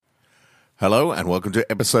Hello and welcome to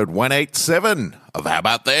episode 187 of How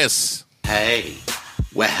About This? Hey,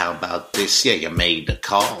 well, how about this? Yeah, you made a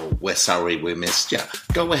call. We're sorry we missed you.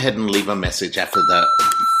 Go ahead and leave a message after the...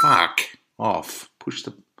 Fuck off. Push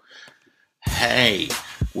the... Hey,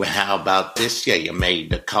 well, how about this? Yeah, you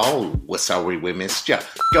made a call. We're sorry we missed you.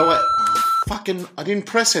 Go ahead... Fucking... I didn't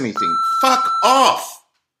press anything. Fuck off!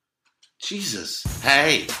 Jesus.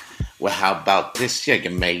 Hey, well, how about this? Yeah, you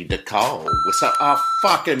made a call. We're so... Oh,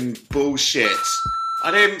 fucking bullshit.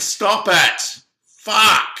 I didn't stop it.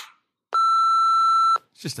 Fuck.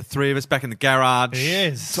 Just the three of us back in the garage.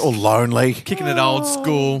 It is. It's all lonely. Kicking it old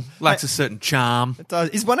school. Lacks a certain charm. It does.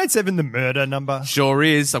 Is 187 the murder number? Sure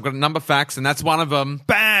is. I've got a number facts, and that's one of them.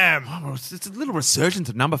 Bam! Oh, it's a little resurgence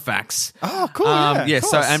of number facts. Oh, cool. Yeah, of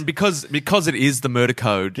so course. and because it is the murder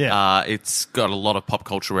code, Yeah. it's got a lot of pop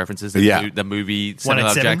culture references. Yeah. The movie Samuel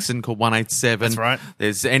L. 187? Jackson called 187. That's right.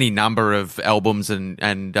 There's any number of albums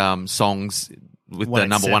and songs with the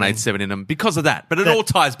number 187 in them because of that. But it all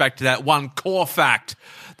ties back to that one core fact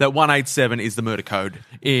that 187 is the murder code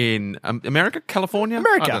in America, California?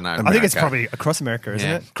 America. I don't know. I think it's America. probably across America, isn't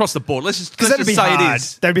it? Across the board. Let's just Because that'd be say hard. it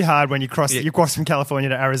is. That'd be hard when you cross from California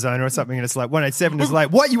to Arizona or something, and it's like 187 is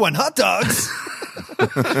like, what, you want hot dogs?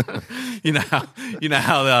 You know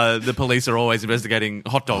how the police are always investigating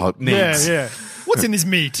hot dog needs. Yeah. What's in this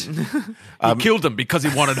meat? He killed him because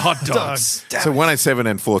he wanted hot dogs. Dogs. So 187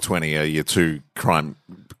 and 420 are your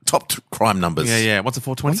top crime numbers. Yeah. What's a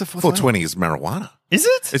 420? 420 is marijuana. Is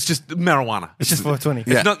it? It's just marijuana. It's just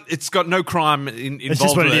 420. Yeah. It's got no crime involved.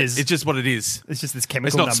 just what with it is. It's just what it is. It's just this chemical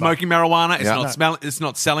It's not number. smoking marijuana. It's Yeah. It's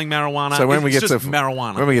not selling marijuana. So when we it's get just to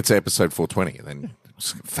marijuana, when we get to episode 420, then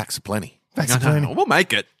facts are plenty. Facts I are know. plenty. We'll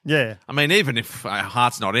make it. Yeah. I mean, even if our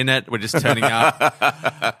heart's not in it, we're just turning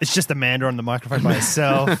up. It's just Amanda on the microphone by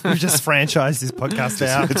herself. We've just franchised this podcast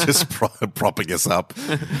out. It's just propping us up.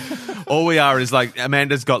 All we are is like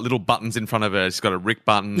Amanda's got little buttons in front of her. She's got a Rick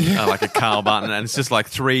button, like a Carl button, and it's just like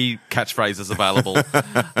 3 catchphrases available.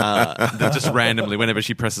 They're just randomly whenever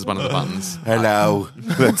she presses one of the buttons. Hello.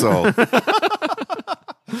 That's all.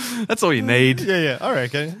 That's all you need. Yeah. All right,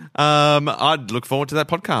 okay. I'd look forward to that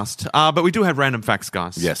podcast. But we do have random facts,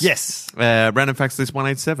 guys. Yes. Random facts list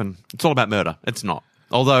 187. It's all about murder. It's not.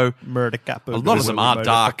 Although Murder capital. a lot of them are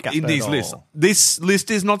dark in these lists. This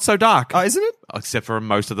list is not so dark. Oh, isn't it? Except for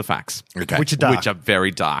most of the facts. Okay. Which are dark. Which are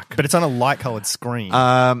very dark. But it's on a light-coloured screen.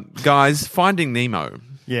 Guys, Finding Nemo,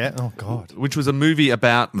 yeah. Oh, God. which was a movie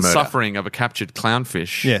about the Murder. suffering of a captured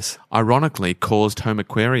clownfish, Yes. ironically caused Home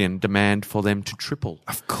Aquarium demand for them to triple.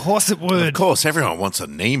 Of course it Of would. course, everyone wants a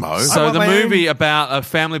Nemo. So want the my movie about a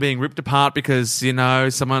family being ripped apart because, they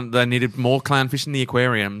needed more clownfish in the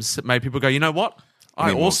aquariums made people go, you know what?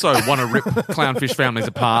 I also want to rip clownfish families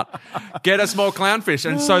apart. Get us more clownfish.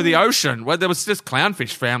 And so the ocean, where there was just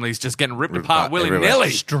clownfish families just getting ripped apart apart everywhere. willy-nilly.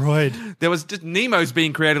 Destroyed. There was just Nemo's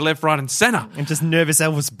being created left, right and centre. And just nervous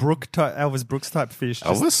Elvis Brooks type fish.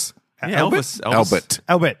 Just- Elvis? Yeah, Elvis. Albert.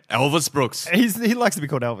 Albert. Elvis Brooks. He likes to be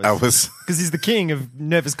called Elvis. Elvis. Because he's the king of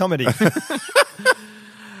nervous comedy.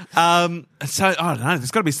 So I don't know.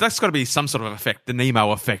 That's got to be some sort of effect. The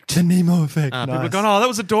Nemo effect. The Nemo effect. People are Nice. going, that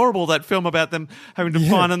was adorable, that film about them having to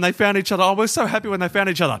find, and they found each other. Oh, we're so happy when they found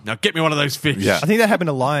each other. Now get me one of those fish. Yeah. I think that happened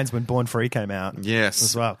to Lions when Born Free came out. Yes.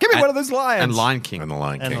 As well. Give me one of those lions. And Lion King. And the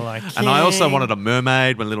Lion And King. the Lion And I also King. wanted a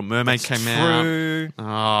mermaid when Little Mermaid came True.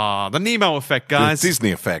 out. Oh, the Nemo effect, The guys.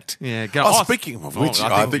 Disney effect. Yeah. Speaking of which,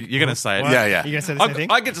 I think you're going to say it. Yeah, yeah. You going to say the same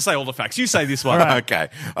thing? I get to say all the facts. You say this one. Okay.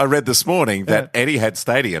 I read this morning that Etihad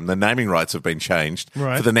Stadium, the naming rights have been changed.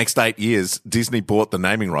 Right. For the next 8 years, Disney bought the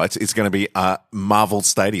naming rights. It's going to be Marvel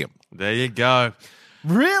Stadium. There you go.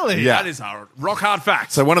 Really? Yeah. That is a rock hard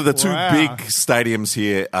fact. So one of the two Wow. big stadiums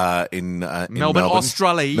here in Melbourne,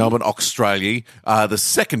 Australia. Melbourne, Australia. The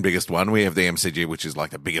second biggest one, we have the MCG, which is like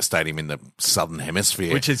the biggest stadium in the southern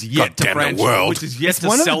hemisphere. which is yet to Goddamn branch, the world. which is yet It's to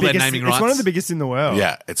one of the sell their biggest. naming It's rights. one of the biggest in the world.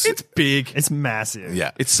 yeah, it's big. It's massive.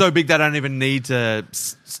 yeah. It's so big they don't even need to.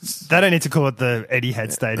 They don't need to call it the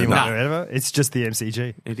Etihad Stadium No. or whatever. It's just the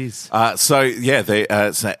MCG. It is. So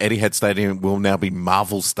Etihad Stadium will now be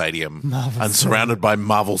Marvel Stadium, and surrounded by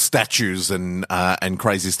Marvel statues and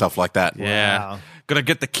crazy stuff like that. Yeah. Wow. Got to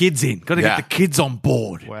get the kids in. Got to Yeah. get the kids on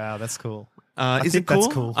board. Wow, that's cool. Is think it cool?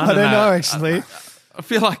 that's cool. I don't know, actually. I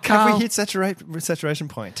feel like Have we hit saturation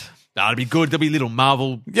point? That'd be good. There'll be little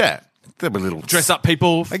Marvel Yeah, there'll be little dress up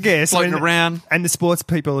people. I guess. floating I mean, around. And the sports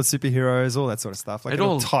people are superheroes, all that sort of stuff. Like It it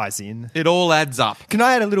all all- ties in. It all adds up. Can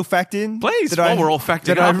I add a little fact in? Please, while we're all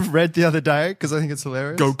facting that up. I read the other day because I think it's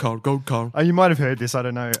hilarious. Go, Carl. Go, Carl. Oh, you might have heard this. I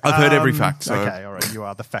don't know. I've heard every fact, so- Okay, all right. You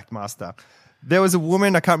are the fact master. There was a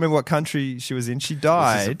woman, I can't remember what country she was in. She This is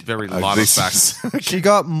died. a very light this fact. She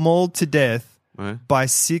got mauled to death Eh? by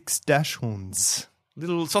 6 dachshunds.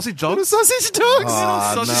 Little sausage Little dogs. sausage dogs.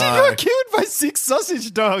 Oh, She no. got killed by 6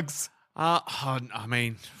 sausage dogs. I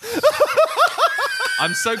mean,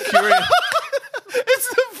 I'm so curious. It's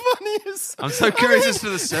the funniest. I'm so curious as to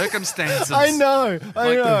the circumstances. I know.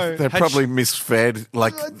 I know. They're probably misfed.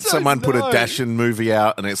 Like don't someone put a know. Dashin movie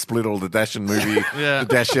out and it split all the Dashin movie, Yeah.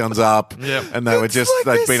 the Dashians up, Yep. and they were It's just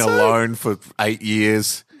like they'd they're been so- alone for 8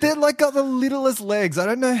 years. They're like got the littlest legs. I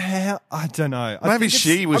don't know how. I don't know. I Maybe think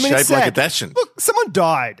she was it's shaped like a sad. Dashin. Look, someone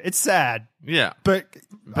died. It's sad, Yeah. but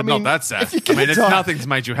But not that sad. If you I mean, can it's die, nothing's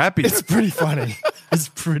made you happy. It's pretty funny. It's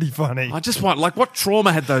pretty funny. I just want, like, what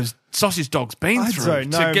trauma had those sausage dogs been I through don't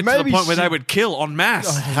know. to get to Maybe the point where she- they would kill en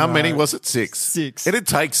masse? How many was it? 6. 6. It'd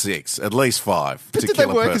take 6, at least 5. But to did they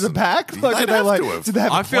kill work as a person. pack? Like, They'd did they have like? to have. Did they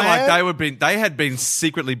have? I a feel like plan? they had been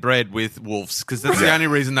secretly bred with wolves because that's the only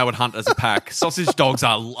reason they would hunt as a pack. Sausage dogs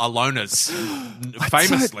are loners,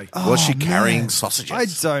 famously. Was she Oh, carrying man. sausages? I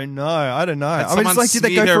don't know. I don't know. I mean, someone it's like, did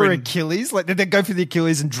they smear go her for in- Achilles? Like, did they go for the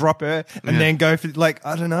Achilles and drop her, and Yeah. then go for like?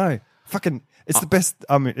 I don't know. Fucking, it's the best.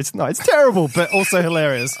 I mean, it's not. It's terrible, but also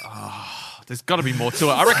hilarious. There's got to be more to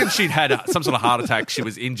it. I reckon she'd had some sort of heart attack. She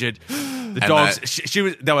was injured. The And dogs, that- she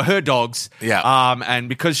was. They were her dogs. Yeah. And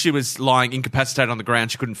because she was lying incapacitated on the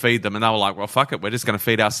ground, she couldn't feed them. And they were like, "Well, fuck it, we're just going to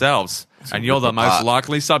feed ourselves." And you're the rip most apart.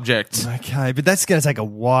 likely subject. Okay, but that's going to take a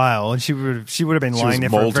while, and she would have been She lying was there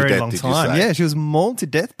for a mauled to very death, long did you time. say? Yeah, she was mauled to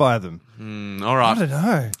death by them. All right. I don't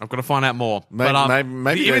know. I've got to find out more. Maybe- but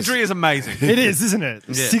maybe the there's- imagery is amazing. It is, isn't it?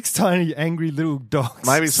 Yeah. 6 tiny, angry little dogs.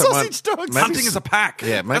 Maybe someone- sausage dogs. maybe Hunting as a pack.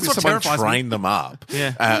 Yeah, maybe That's what someone terrifies me. trained them up.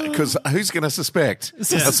 Yeah. Because who's going to suspect a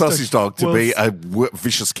Sausage sausage dog to Well, be a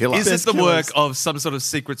vicious killer? Is this Best the killers. work of some sort of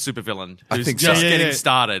secret supervillain I who's think just so. Yeah, getting yeah.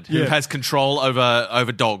 started, who Yeah. has control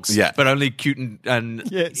over dogs, Yeah. but only cute and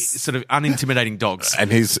Yes. sort of unintimidating dogs?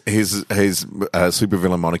 And his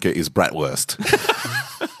supervillain moniker is Bratwurst.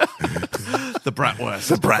 The Bratwurst.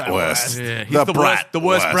 The Bratwurst. Yeah, he's the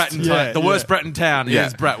worst brat in Yeah, the worst yeah. brat in town Yeah.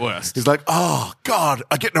 is Bratwurst. He's like, oh, God,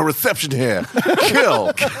 I get no reception here.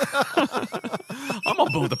 Kill. I'm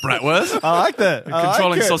on board with the Bratwurst. I like that. I like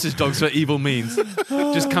Controlling it. sausage dogs for evil means.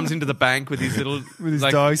 Just comes into the bank with his little With his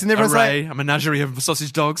dogs. And everyone's array, a menagerie of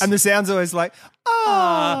sausage dogs. And the sound's always like,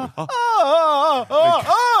 oh.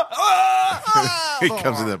 He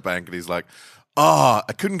comes in the bank and he's like, oh,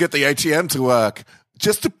 I couldn't get the ATM to work.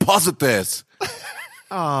 Just deposit this.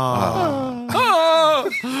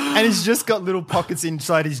 And he's just got little pockets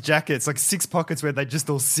inside his jacket. It's like 6 pockets where they just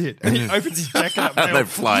all sit. And he opens his jacket up and And they they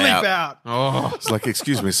fly leap out. out. oh, It's like,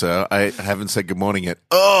 excuse me, sir, I haven't said good morning yet.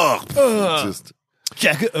 Oh, just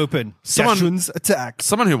Jacket open. Someone- Dachshunds attack.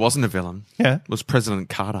 someone who wasn't a villain Yeah. was President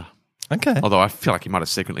Carter. Okay. Although I feel like he might have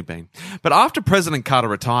secretly been. But after President Carter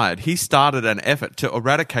retired, he started an effort to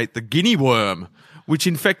eradicate the guinea worm, which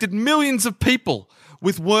infected millions of people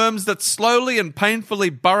with worms that slowly and painfully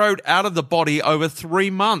burrowed out of the body over 3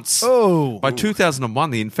 months. Oh. By 2001,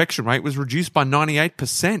 the infection rate was reduced by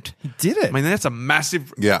 98%. Did it? I mean, that's a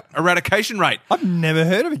massive Yeah. eradication rate. I've never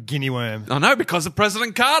heard of a guinea worm. I know, because of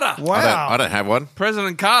President Carter. Wow. I don't have one.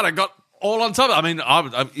 President Carter got all on top of it. I mean,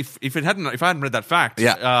 if I hadn't read that fact,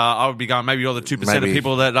 Yeah. I would be going, maybe you're the 2% of Maybe.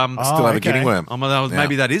 people that Still have okay. a guinea worm.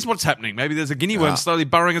 maybe Yeah. that is what's happening. Maybe there's a guinea worm Yeah. slowly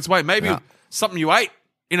burrowing its way. Maybe Yeah. something you ate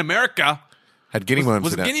in America Had guinea worms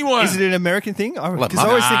was a in it. guinea worm. Is it an American thing? Because Like I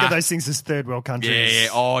always think Nah. of those things as third world countries. Yeah,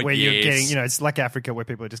 oh, where you're yes. getting, it's like Africa where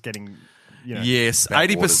people are just getting, Yes,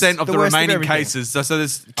 Backwaters. 80% of The the worst of remaining everything. cases. So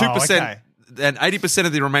there's 2%, okay. and 80%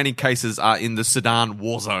 of the remaining cases are in the Sudan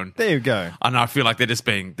war zone. There you go. And I feel like they're just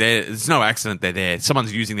being there. It's no accident they're there.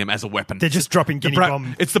 Someone's using them as a weapon. They're just dropping guinea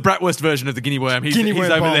bomb. It's the Bratwurst version of the guinea worm. He's Guinea worm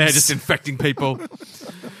over there bombs. just infecting people.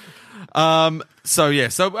 So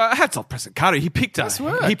hats off President Carter. He picked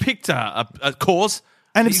work. a cause.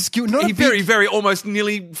 And he, obscure- not a he big- very, very almost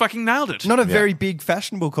nearly fucking nailed it. Not a very big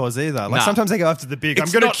fashionable cause either. Like Nah. sometimes they go after the big.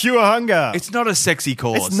 It's I'm going not- to cure hunger. It's not a sexy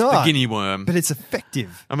cause. It's not. The guinea worm. but it's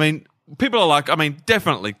effective. I mean, people are like,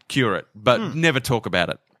 definitely cure it, but never talk about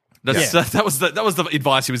it. That's, Yeah. that was the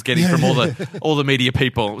advice he was getting from all the media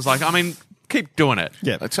people. It was like, keep doing it.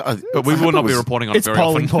 Yeah. But we will not be reporting on it It's very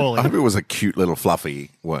polling often. I poorly. hope it was a cute little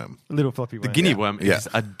fluffy worm. Little floppy worm. The guinea worm Yeah. is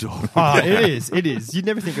adorable. Oh, it is. It is. You'd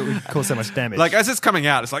never think it would cause so much damage. Like as it's coming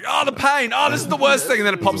out, it's like, oh, the pain. Oh, this is the worst thing, and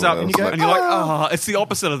then it pops out, and you go, you're like, oh, it's the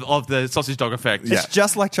opposite of the sausage dog effect. it's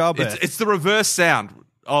just like childbirth. It's the reverse sound.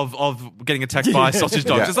 of getting attacked by sausage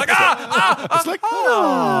dogs. Yeah. It's like, It's like,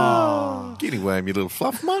 oh, guinea worm, you little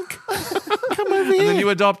fluff monk. Come over here. and then you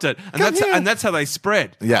adopt it. And that's how they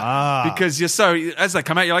spread. Yeah. Because you're as they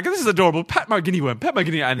come out, you're like, this is adorable. Pat my guinea worm, pat my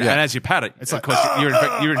guinea worm. And as you pat it, of course, you're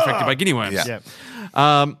infected by guinea worms. Yeah.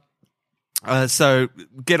 So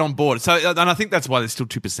get on board. So, and I think that's why there's still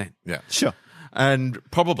 2%. Yeah. Sure. And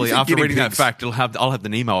probably You think after guinea reading that pigs- fact, I'll have the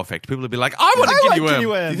Nemo effect. People will be like, I want a guinea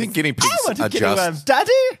worm. Do you think guinea pigs I want are a guinea worm, just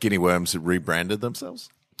Daddy. guinea worms that rebranded themselves?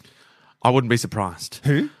 I wouldn't be surprised.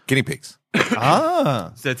 Who? Guinea pigs.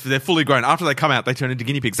 They're fully grown. After they come out, they turn into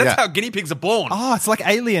guinea pigs. That's Yeah. how guinea pigs are born. Oh, it's like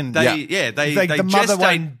Alien. They like the mother gestate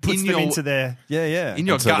one puts in them your, into their in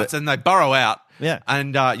your And so guts, and they burrow out. Yeah.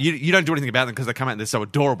 And you don't do anything about them because they come out and they're so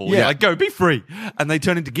adorable. Yeah. You're like, go, be free. And they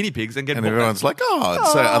turn into guinea pigs and get And born. everyone's like, oh. And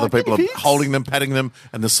so Oh, other people are guinea pigs. holding them, patting them,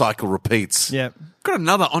 and the cycle repeats. Yeah. Got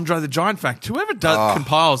another Andre the Giant fact. Whoever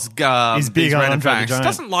compiles He's big these on random Andre the facts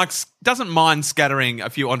Giant. doesn't mind scattering a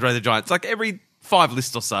few Andre the Giants, like every 5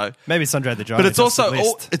 lists or so. Maybe it's Andre the Giant. But it's that's the also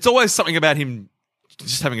list. it's always something about him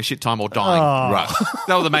just having a shit time or dying. Oh. Right.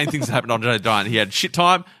 That were the main things that happened to Andre the Giant. He had shit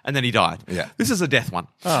time and then he died. Yeah. This is a death one.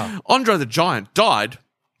 Oh. Andre the Giant died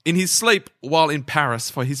in his sleep while in Paris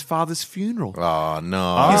for his father's funeral. Oh,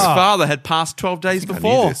 no. His father had passed 12 days I knew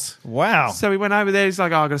before. this. Wow. So he went over there. He's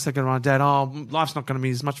like, oh, I got to say goodbye to Dad. Oh, life's not going to be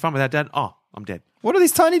as much fun without Dad. Oh, I'm dead. What are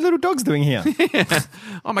these tiny little dogs doing here?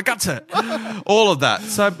 Oh, my guts hurt. All of that.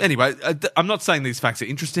 So anyway, I'm not saying these facts are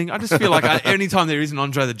interesting. I just feel like anytime there is an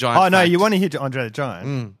Andre the Giant Oh, no, fact- you want to hear Andre the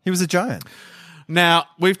Giant. He was a giant. Now,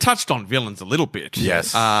 we've touched on villains a little bit.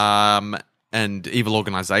 Yes. And evil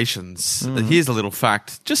organizations. Here's a little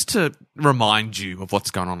fact just to remind you of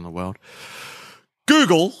what's going on in the world.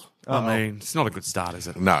 Google, I mean, it's not a good start, is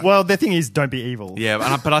it? No. Well, the thing is, don't be evil. Yeah,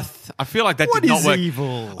 but I feel like that What did not is work.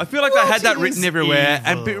 evil? I feel like they What had that is written everywhere.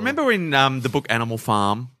 evil? And remember in the book Animal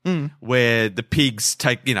Farm, where the pigs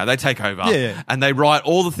take over, Yeah. and they write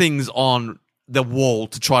all the things on the wall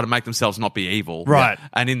to try to make themselves not be evil, Right.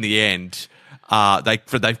 And in the end,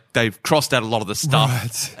 they've crossed out a lot of the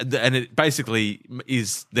stuff, and it basically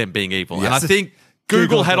is them being evil. And I Yes. think Google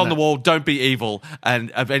Google's had done on the that. wall, "Don't be evil,"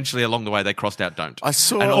 and eventually along the way they crossed out "Don't." I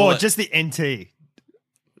saw. And all Or that- just the NT.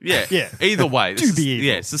 Yeah. Yeah. Either way. Do be evil.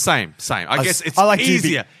 Yeah, it's the same. I guess it's I like do be-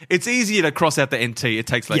 easier. It's easier to cross out the NT. It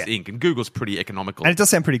takes less Yeah. ink, and Google's pretty economical. And it does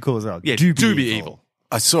sound pretty cool as well. Yeah, do do be evil.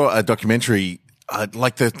 I saw a documentary,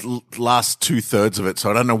 like the last 2/3 of it,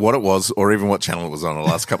 so I don't know what it was or even what channel it was on the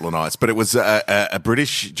last couple of nights, but it was a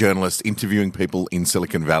British journalist interviewing people in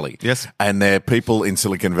Silicon Valley. Yes. And they're people in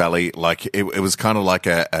Silicon Valley, like it was kind of like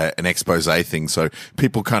an expose thing. So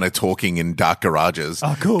people kind of talking in dark garages.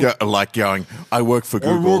 Oh, cool. Like going, I work for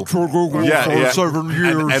Google. worked for Google for 7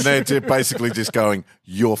 years. And they're basically just going,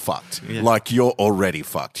 you're fucked. Like you're already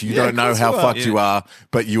fucked. You don't of know course how you are. fucked you are,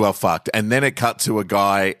 but you are fucked. And then it cut to a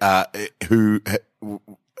guy who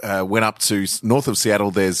went up to north of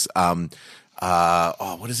Seattle. There's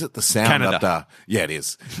what is it? The sound Canada. up there. Yeah, it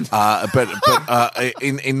is. But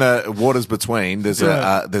in the waters between, there's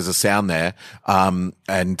a sound there. And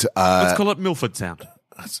Let's call it Milford Sound.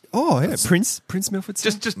 Oh, yeah. Prince Milford.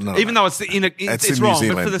 Just No, even no. though it's It's in wrong,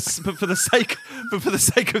 New but Zealand. for the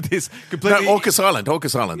sake of this, no, completely Orcas Island.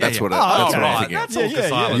 Orcas Island. Yeah, That's yeah. what. Oh, That's what right. I'm thinking. That's of.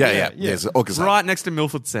 Orcas Island. Yeah. Yes, Orcas Island. right next to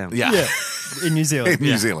Milford Sound. Yeah. Yeah. In New Zealand. In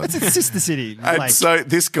New Zealand. It's a sister city. And Like, so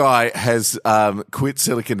this guy has quit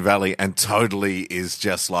Silicon Valley and totally is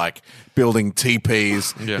just like building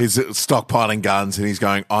TPs. Yeah. He's stockpiling guns, and he's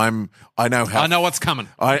going, I know how. I know what's coming.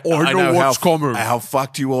 I know what's coming. How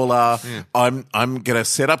fucked you all are. I'm gonna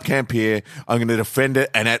set up camp here. I'm gonna defend it,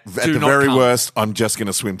 and at the not very come. worst, I'm just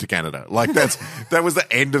gonna swim to Canada. Like that was the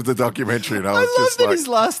end of the documentary, and I I was love just that like, his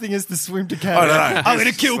last thing is to swim to Canada. I know. I'm going to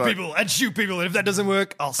It's kill like- people and shoot people, and if that doesn't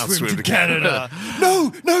work, I'll swim swim to to Canada.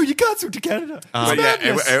 no, you can't swim to Canada. It's But yeah,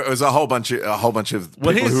 madness. it was a whole bunch of Well,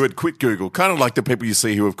 people here's- who had quit Google, kind of like the people you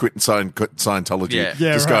see who have quit Scientology, Yeah.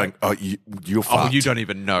 Yeah, just right. going, you're Oh, fucked. you don't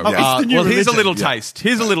even know. it's the new well, here's a religion. little taste.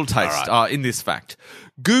 Here's a little taste in this fact.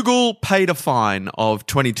 Google paid a fine of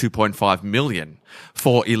 $22.5 million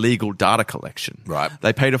for illegal data collection. Right.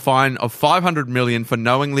 They paid a fine of $500 million for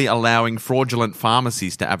knowingly allowing fraudulent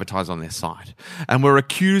pharmacies to advertise on their site, and were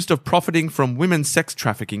accused of profiting from women's sex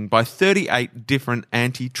trafficking by 38 different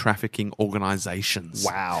anti-trafficking organizations.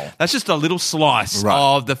 Wow. That's just a little slice Right.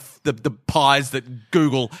 of the pies that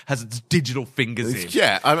Google has its digital fingers in.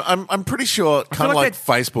 Yeah, I'm pretty sure, kind of like like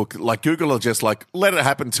Facebook, like Google will just like let it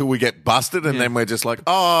happen until we get busted, and then we're just like,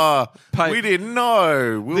 oh, we didn't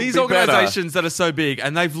know. We'll These be better. organizations that are so big,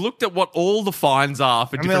 and they've looked at what all the fines are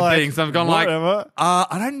for they're different like, things. They've gone whatever.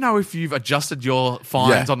 I don't know if you've adjusted your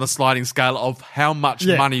fines on the sliding scale of how much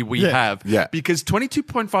money we have. Yeah. Because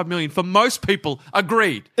 22.5 million for most people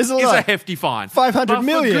agreed Is a is lot. a hefty fine. 500 but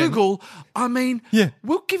million. For Google, I mean, Yeah.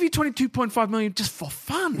 we'll give you 22.5 million just for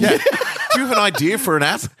fun. Yeah. Do you have an idea for an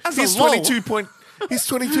app? That's He's a lol. 22. He's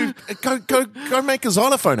 22. Go make a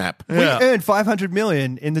xylophone app. We earned 500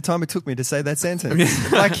 million in the time it took me to say that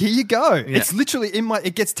sentence. Like, here you go. It's literally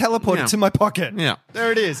it gets teleported to my pocket. Yeah.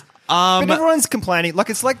 There it is. But everyone's complaining. Like,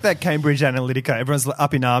 it's like that Cambridge Analytica. Everyone's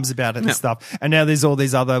up in arms about it and stuff. And now there's all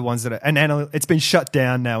these other ones that are, and it's been shut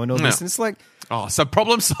down now and all this. And it's like, Oh, so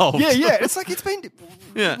problem solved. yeah. It's like, it's been,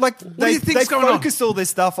 like, What do they you think's going on? focused all this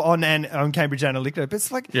stuff on Cambridge Analytica. But it's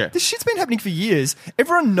like, Yeah. this shit's been happening for years.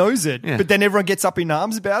 Everyone knows it, Yeah. but then everyone gets up in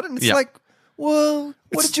arms about it. And it's Yeah. like, well,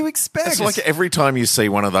 what did you expect? It's like every time you see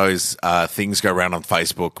one of those things go around on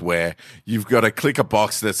Facebook where you've got to click a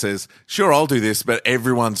box that says, sure, I'll do this, but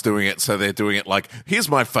everyone's doing it. So they're doing it like, here's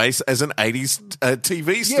my face as an 80s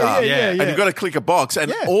TV star. yeah. And you've got to click a box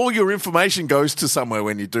and all your information goes to somewhere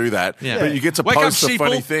when you do that. Yeah. But you get to Wake up, post a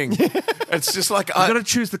funny sheeple. thing. It's just like, You've got to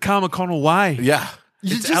choose the Carl McConnell way. yeah.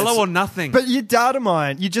 It's Allo or nothing. But you're data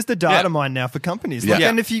mine. You're just a data Yeah. mine now for companies. Like, Yeah.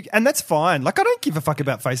 and that's fine. Like, I don't give a fuck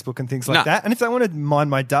about Facebook and things like No. that. And if they want to mine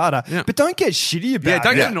my data, but don't get shitty about it. yeah,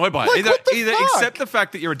 don't get annoyed by it. Like, Either, what the either fuck? accept the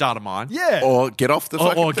fact that you're a data mine. Yeah. Or get off the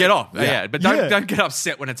fucking Or thing. get off, yeah. But don't Yeah. get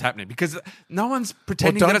upset when it's happening because no one's Or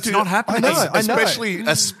pretending that it's not happening. I know.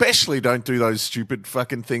 Especially don't do those stupid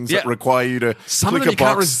fucking things that Yeah. require you to Some of click them a you can't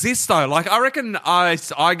box. resist though. Like I reckon I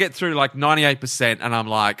get through like 98%, and I'm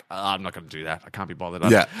like, I'm not going to do that. I can't be bothered.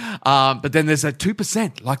 Yeah. But then there's a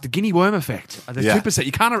 2%, like the guinea worm effect. There's Yeah. 2%.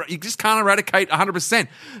 You just can't eradicate 100%.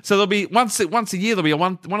 So there'll be once a year there'll be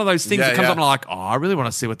one of those things Yeah, that comes yeah. up and I'm like, oh, I really want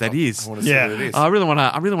to see what that is. I want to see Yeah. what it is. I really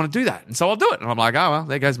want to do that, and so I'll do it. And I'm like, oh well,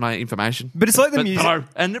 there goes my information. But it's like the music.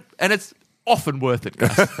 and it's often worth it,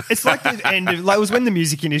 guys. It's like the end of, like, it was when the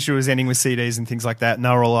music industry was ending with CDs and things like that, and they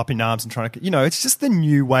were all up in arms and trying to, it's just the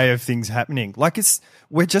new way of things happening. Like,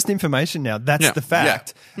 we're just information now. That's Yeah. the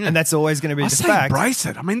fact. Yeah. And that's always going to be I the say fact. embrace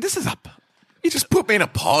it. I mean, this is up. You just put me in a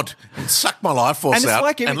pod and suck my life force And it's out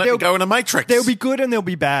like and let they'll- me go in a matrix. There'll be good and there'll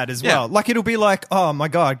be bad as well. Yeah. Like, it'll be like, oh my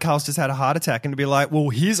God, Carl's just had a heart attack. And it'll be like, well,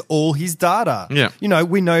 here's all his data. Yeah.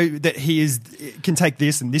 We know that can take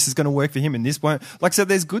this and this is going to work for him and this won't. Like, so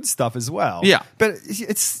there's good stuff as well. Yeah. But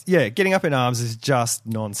getting up in arms is just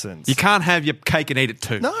nonsense. You can't have your cake and eat it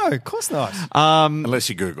too. No, of course not. Unless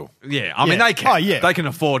you Google. Yeah, I mean Yeah. they can. Oh, yeah. They can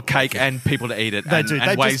afford cake and people to eat it. They and, do.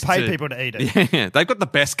 and They ways just pay people to eat it. Yeah, they've got the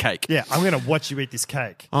best cake. Yeah, I'm going to watch you eat this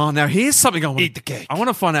cake. Oh, now here's something I want. Eat the cake. I want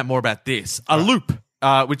to find out more about this. A loop,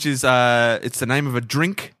 which is it's the name of a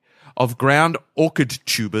drink of ground orchid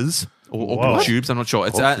tubers. Or orchid Whoa. tubes, I'm not sure.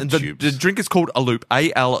 It's Orchid the tubes. drink is called a loop,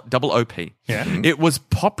 ALOOP. Yeah. It was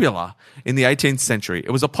popular in the 18th century.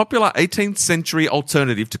 It was a popular 18th century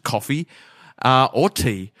alternative to coffee or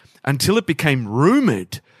tea until it became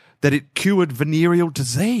rumored that it cured venereal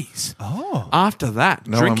disease. Oh. After that,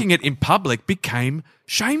 drinking it in public became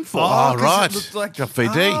shameful. Oh, 'cause right. it looked like Got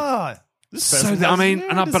VD. This So, person I has mean,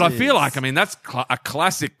 venereal but I feel disease. like, that's a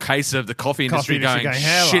classic case of the coffee industry going,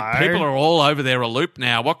 hello. shit, people are all over their loop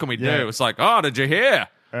now. What can we do? Yeah. It's like, oh, did you hear?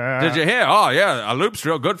 Did you hear? Oh, yeah, a loop's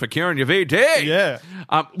real good for curing your VD. Yeah.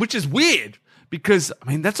 Which is weird because, I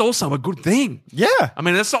mean, that's also a good thing. Yeah. I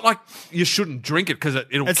mean, it's not like you shouldn't drink it because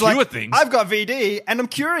it'll It's cure like, things. I've got VD and I'm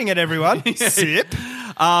curing it, everyone. Sip.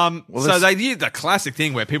 So they did the classic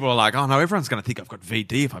thing where people are like, oh no, everyone's going to think I've got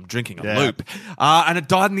VD if I'm drinking a loop. And it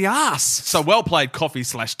died in the ass. So well played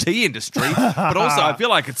coffee/tea industry. But also I feel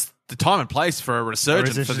like it's the time and place for a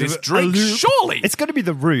resurgence for this drink. Surely. It's got to be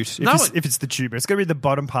the root No, if it's the tuber. It's got to be the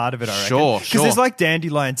bottom part of it, I reckon. Sure, Because there's like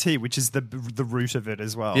dandelion tea, which is the root of it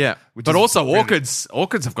as well. Yeah, which but is also really-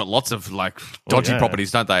 orchids have got lots of like dodgy yeah.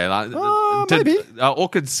 properties, don't they? Like, maybe.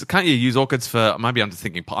 orchids. Can't you use orchids for? Maybe I'm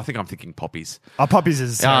thinking. I think I'm thinking poppies. Poppies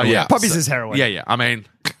is Oh heroin. yeah, Poppies So- is heroin. Yeah. I mean,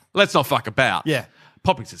 let's not fuck about. Yeah.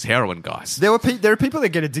 poppies is heroin, guys. There are people that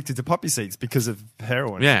get addicted to poppy seeds because of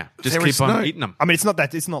heroin. Yeah, just There keep is on no- eating them. I mean, it's not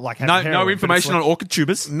like having No, heroin, no but information it's like, on orchid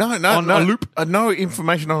tubers. No, on no a loop. No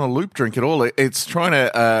information on a loop drink at all. It's trying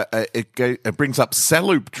to. It brings up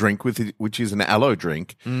Saloop drink, which is an aloe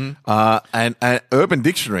drink. And Urban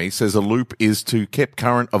Dictionary says a loop is to keep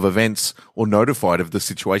current of events or notified of the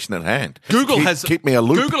situation at hand. Google keep me a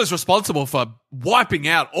loop. Google is responsible for wiping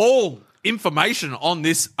out all information on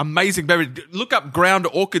this amazing beverage. Look up ground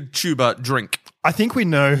orchid tuber drink. I think we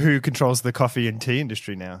know who controls the coffee and tea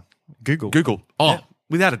industry now. Google. Oh,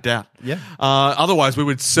 without a doubt. Yeah. Otherwise, we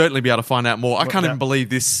would certainly be able to find out more. I can't about- even believe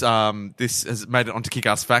this this has made it onto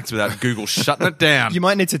Kick-Ass Facts without Google shutting it down. You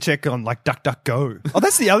might need to check on like DuckDuckGo. Oh,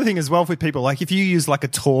 that's the other thing as well for people. Like if you use like a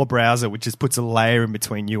Tor browser, which just puts a layer in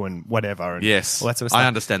between you and whatever. And Yes, all that sort of stuff. I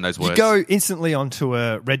understand those words. You go instantly onto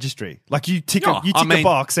a registry. Like you tick, Oh, a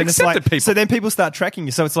box, and it's accepted like people. so. Then people start tracking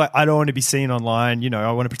you. So it's like I don't want to be seen online. You know,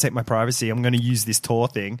 I want to protect my privacy. I'm going to use this Tor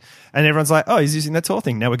thing, and everyone's like, oh, he's using that Tor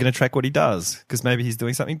thing. Now we're going to track what he does because maybe he's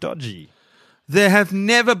doing something dodgy. There have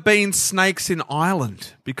never been snakes in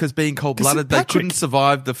Ireland because being cold-blooded, they Patrick- couldn't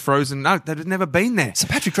survive the frozen. No, they've never been there. So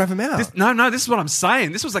Patrick drove him out. This is what I'm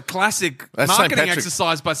saying. This was a classic That's St. marketing Patrick.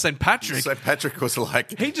 exercise by St. Patrick. So Patrick was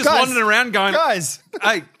like, He just Guys, wandered around going, guys.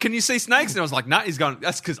 hey, can you see snakes? And I was like, no. He's going,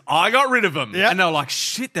 that's because I got rid of them. Yeah. And they were like,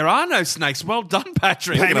 shit, there are no snakes. Well done,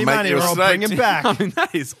 Patrick. Pay gonna me make money you or a I'll bring snake. him back. I mean,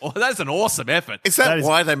 that's an awesome effort. is that, That is-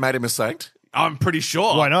 why they made him a saint? I'm pretty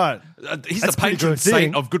sure. Why not? He's That's the a pretty patron good thing.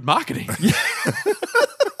 saint of good marketing.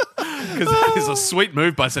 Because that is a sweet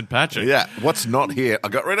move by St. Patrick. Yeah. What's not here? I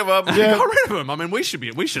got rid of him. I got rid of him. I mean, we should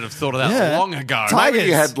have thought of that Yeah. long ago. Maybe he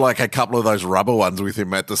had like a couple of those rubber ones with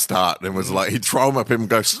him at the start and was like, he'd throw them up him and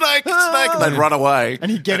go, snake, snake, and they'd run away.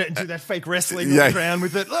 And he'd get it and do that fake wrestling Yeah. on the ground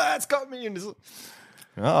with it. Ah, it's got me. And it's...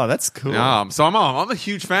 Oh, that's cool. So I'm a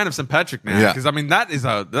huge fan of St. Patrick now Yeah. because I mean that is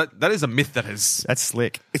a myth that has That's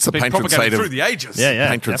slick. It's the been patron saint propagated of, through the ages. Yeah.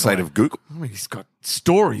 patron saint definitely. of Google. I mean, he's got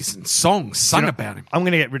stories and songs sung about him. I'm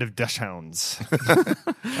going to get rid of dash hounds.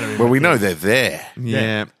 Well, we know they're there.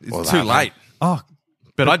 Yeah, Well, it's too that- late. Oh,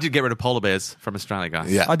 But I did get rid of polar bears from Australia,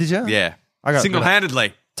 guys. Yeah. oh, did you? Yeah. I got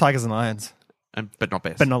Single-handedly, tigers and lions, but not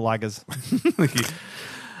bears. but not ligers.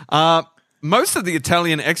 Most of the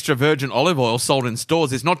Italian extra virgin olive oil sold in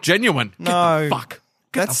stores is not genuine. Get No. the fuck.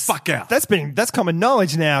 Get the fuck out. That's common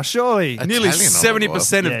knowledge now, surely. Nearly Italian olive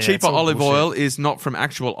 70% oil. of Yeah, cheaper it's all olive bullshit. oil is not from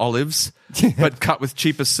actual olives, but cut with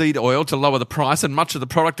cheaper seed oil to lower the price, and much of the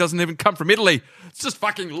product doesn't even come from Italy. It's just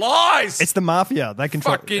fucking lies. It's the mafia. They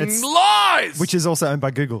control fucking lies. which is also owned by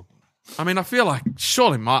Google. I mean, I feel like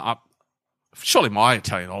surely my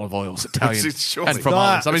Italian olive oil is Italian It's surely and from not.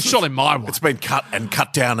 olives. I mean, surely my one. It's been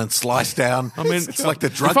cut down and sliced down. I mean, it's like the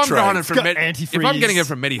drug if I'm trade. buying it from got if I'm antifreeze. getting it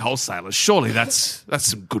from Medi wholesalers, surely that's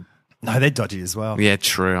some good. No, they're dodgy as well. Yeah,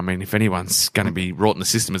 true. I mean, if anyone's going to be wrought in the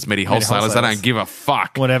system as Medi wholesalers, they wholesalers. don't give a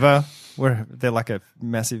fuck. Whatever. They're like a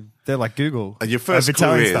massive. They're like Google. Your first of clue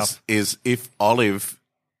Italian is if olive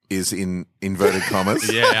is in inverted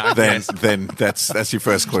commas, Yeah, I then guess. that's your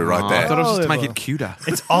first clue right I there. thought it was just to make Olive it cuter.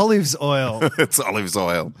 It's olives oil. It's olive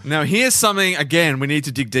oil. Now, here's something again we need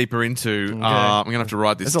to dig deeper into. I'm going to have to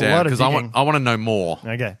write this There's a down lot of because digging. I want to know more.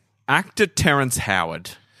 Okay. Actor Terrence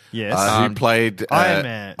Howard. Yes. Who played Iron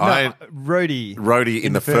Man. No, Rhodey. Rhodey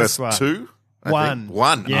in the first one. two? I One. think.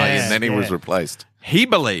 One. Yeah, and then he was yeah. replaced. He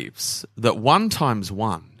believes that 1 ×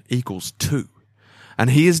 1 = 2, and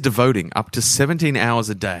he is devoting up to 17 hours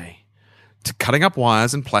a day to cutting up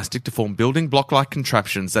wires and plastic to form building block-like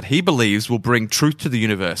contraptions that he believes will bring truth to the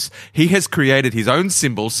universe. He has created his own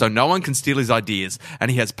symbols so no one can steal his ideas,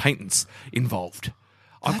 and he has patents involved.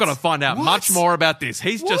 I've got to find out much more about this.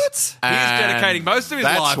 He's he's dedicating most of his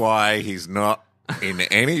That's life. why he's not in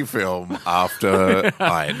any film after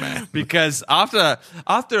Iron Man. Because after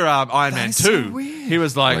Iron Man is 2, so weird. he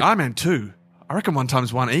was like, Iron Man 2, I reckon 1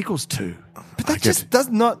 × 1 = 2. But that just does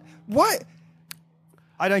not. Why?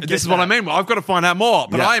 I don't get This is what I mean. Well, I've got to find out more,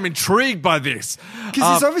 but Yeah. I am intrigued by this.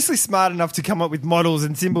 Because he's obviously smart enough to come up with models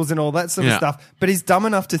and symbols and all that sort of Yeah. stuff, but he's dumb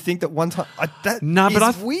enough to think that one time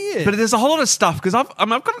is weird. But there's a whole lot of stuff because I've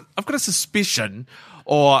got a suspicion,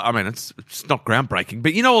 or I mean, it's not groundbreaking,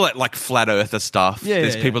 but you know all that like flat earther stuff. Yeah,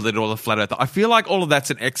 There's yeah, people that do all the flat earther. I feel like all of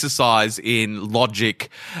that's an exercise in logic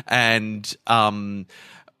and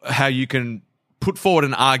how you can put forward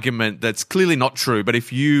an argument that's clearly not true, but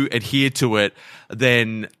if you adhere to it,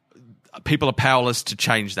 then people are powerless to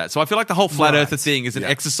change that. So I feel like the whole flat earther thing is an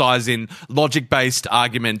exercise in logic-based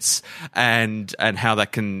arguments and how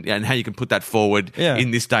that can and how you can put that forward in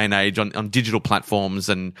this day and age on digital platforms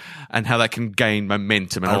and how that can gain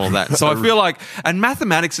momentum and all of that. So I feel like, and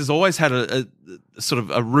mathematics has always had a sort of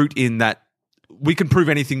a root in that we can prove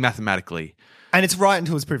anything mathematically. and it's right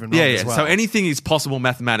until it's proven wrong. Yeah, as yeah. well. So anything is possible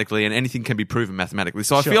mathematically, and anything can be proven mathematically.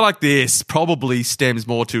 So I Sure. feel like this probably stems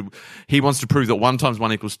more to he wants to prove that 1 ×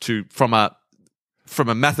 1 = 2 from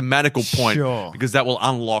a mathematical point, Sure. because that will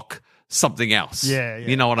unlock something else. Yeah, yeah.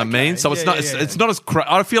 You know what I mean? So it's Yeah, not. yeah, yeah. It's not as.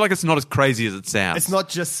 I feel like it's not as crazy as it sounds. It's not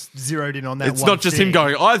just zeroed in on that. It's one not just thing. him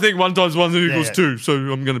going, I think 1 times 1 equals yeah. 2, so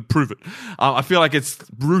I'm going to prove it. I feel like it's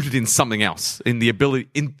rooted in something else, in the ability.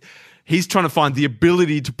 He's trying to find the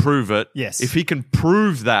ability to prove it. Yes. If he can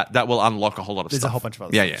prove that, that will unlock a whole lot of There's stuff. a whole bunch of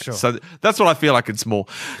other Yeah, stuff, yeah. sure. So that's what I feel like it's more.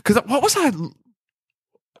 Because what was I?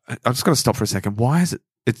 I'm just going to stop for a second. Why is it?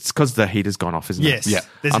 It's because the heater's gone off, isn't Yes. it? Yeah.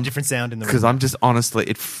 There's a different sound in the room. Because I'm just honestly,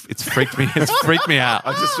 it's freaked me. It's freaked me out.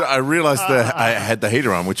 I realized that I had the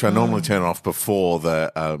heater on, which I normally turn off before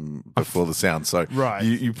the sound. So Right.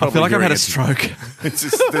 you I probably feel like I've hearing had a it. stroke. It's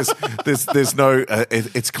just, there's no.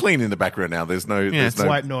 It's clean in the background now. There's no. there's it's no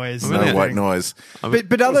white noise. No Yeah. white noise.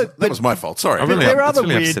 But other That was my fault. Sorry. I But really there are that's other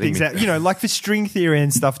really weird upsetting things me. that, like for string theory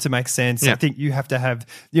and stuff to make sense, Yeah. I think you have to have,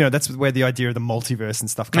 that's where the idea of the multiverse and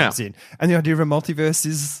stuff comes Yeah. in. And the idea of a multiverse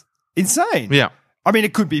is insane. Yeah. I mean,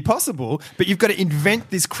 it could be possible, but you've got to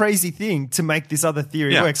invent this crazy thing to make this other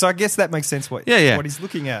theory Yeah. work. So I guess that makes sense what he's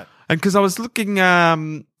looking at. And because I was looking,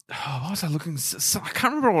 what was I looking? I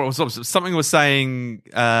can't remember what it was. Something was saying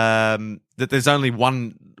that there's only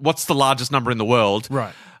one. What's the largest number in the world?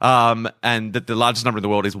 Right. And that the largest number in the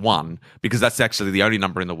world is 1 because that's actually the only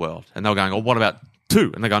number in the world. And they were going, oh, what about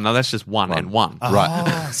 2? And they go, no, that's just 1 and 1.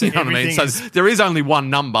 Right. So You know what I mean? everything So is- there is only one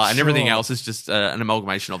number, and everything Sure. else is just an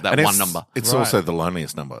amalgamation of that And one it's, number. It's Right. also the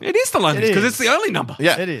loneliest number. It is the loneliest It because is. it's the only number.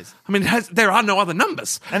 Yeah. It is. I mean, there are no other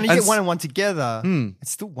numbers. And you get 1 and 1 together,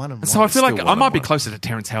 it's still 1 and 1. So I feel like still I one might and be one. closer to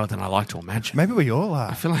Terrence Howard than I like to imagine. Maybe we all are.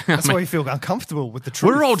 I feel like- That's I mean- why we feel uncomfortable with the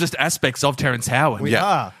truth. We're all just aspects of Terrence Howard. We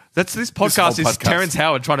are. This whole podcast is podcast. Terrence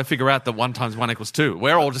Howard trying to figure out that 1 times 1 equals 2.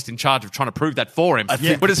 We're all just in charge of trying to prove that for him.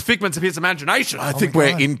 But it's figments of his imagination. I think my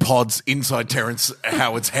we're God. in pods inside Terrence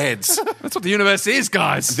Howard's heads. That's what the universe is,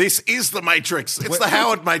 guys. This is the Matrix. It's the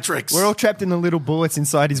Howard Matrix. We're all trapped in the little bullets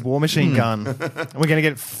inside his war Hmm. machine gun. And we're going to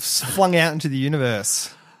get flung out into the universe.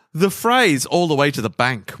 The phrase "all the way to the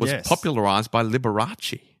bank" was Yes. popularized by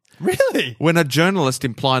Liberace. Really? When a journalist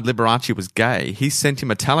implied Liberace was gay, he sent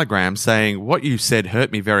him a telegram saying, "What you said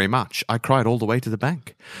hurt me very much. I cried all the way to the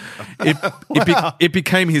bank." It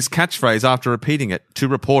became his catchphrase after repeating it to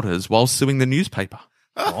reporters while suing the newspaper.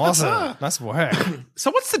 Awesome. Nice work.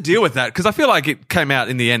 So what's the deal with that? Because I feel like it came out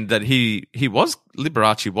in the end that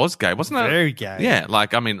Liberace was gay, wasn't it? Very gay. Yeah,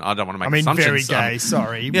 like, I mean, I don't want to make I mean, assumptions. very gay.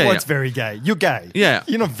 Sorry. yeah, What's yeah. very gay? You're gay. Yeah.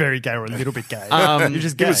 You're not very gay or a little bit gay. You're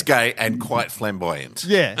just He gay. was gay and quite flamboyant.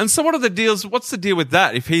 Yeah. And so what are the deals? What's the deal with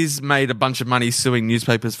that? If he's made a bunch of money suing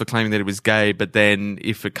newspapers for claiming that he was gay, but then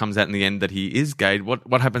if it comes out in the end that he is gay,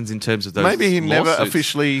 what happens in terms of those Maybe he never lawsuits?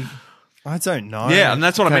 officially. I don't know. Yeah, and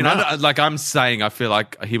that's what I mean. Came out. I'm saying I feel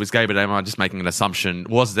like he was gay, but am I just making an assumption?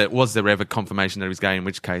 Was there ever confirmation that he was gay? In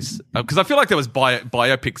which case, because I feel like there was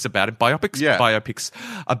biopics about him, biopics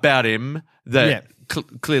about him that Yeah.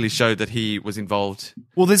 clearly showed that he was involved.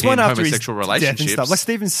 Well, there's in one after his homosexual death relationships. and stuff. Like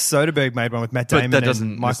Steven Soderbergh made one with Matt But Damon that and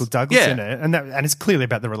doesn't Michael nec- Douglas yeah. in it, and it's clearly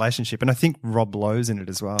about the relationship. And I think Rob Lowe's in it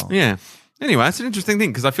as well. Yeah. Anyway, it's an interesting thing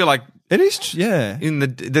because I feel like It is. Yeah.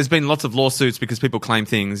 there's been lots of lawsuits because people claim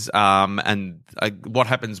things, and what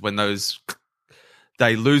happens when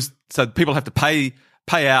they lose? So people have to pay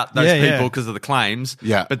out those Yeah, people yeah. because of the claims.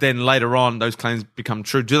 Yeah. But then later on, those claims become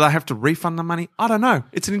true. Do they have to refund the money? I don't know.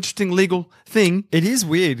 It's an interesting legal thing. It is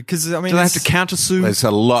weird because I mean, Do they have to it's- countersue? There's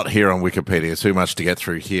a lot here on Wikipedia. Too much to get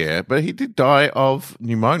through here. But he did die of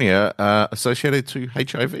pneumonia associated to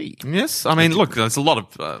HIV. Yes. I mean, look, there's a lot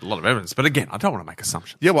of evidence, but again, I don't want to make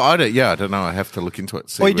assumptions. Yeah, well, I don't know. I have to look into it.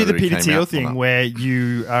 See Or he did the whether Peter came Thiel out or thing not. where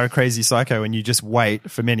you are a crazy psycho and you just wait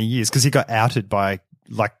for many years because he got outed by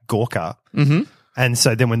like Gawker. Mm-hmm. And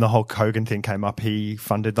so then when the Hulk Hogan thing came up, he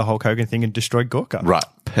funded the Hulk Hogan thing and destroyed Gawker. Right.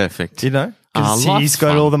 Perfect. You know? 'Cause life's he's got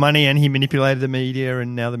fun. all the money and he manipulated the media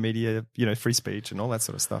and now the media, free speech and all that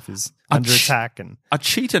sort of stuff is under attack. And A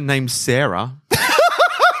cheetah named Sarah.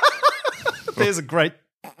 there's a great...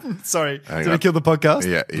 Sorry. Hang Did I on. kill the podcast?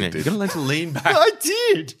 Yeah, Yeah, it you're did. going to learn to lean back. I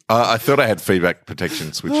did. I thought I had feedback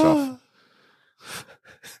protection switched off.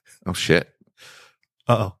 Oh, shit.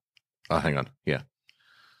 Uh-oh. Oh, hang on. Yeah.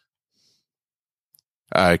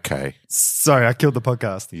 Okay. Sorry, I killed the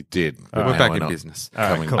podcast. You did. But we're back in business.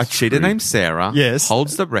 Coming cool. A cheetah through. named Sarah Yes.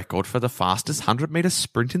 holds the record for the fastest 100-meter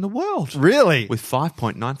sprint in the world Really? with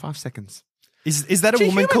 5.95 seconds. Is that a Gee,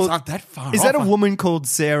 woman humans called... aren't that far Is that a off. woman called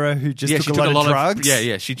Sarah who just Yeah, took, she a lot of drugs?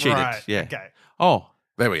 Yeah, she cheated. Right. Yeah. Okay. Oh,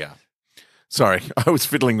 There we are. Sorry, I was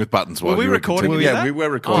fiddling with buttons while Were we you were recording continuing. that? Yeah, we were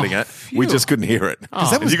recording Oh, it. We phew. just couldn't hear it.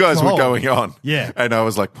 that was you guys were gold. going on. Yeah. And I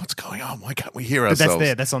was like, what's going on? Why can't we hear But ourselves? that's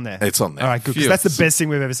there. That's on there. It's on there. All right, good. 'cause Phew. that's the best thing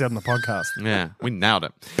we've ever said on the podcast. yeah, we nailed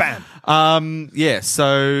it. Bam. Yeah,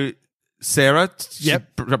 so Sarah, she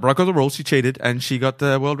Yep. broke all the rules. She cheated, and she got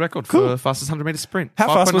the world record for fastest 100-meter sprint. How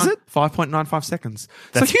fast was it? 5.95 seconds.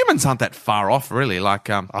 So humans aren't that far off, really. Like,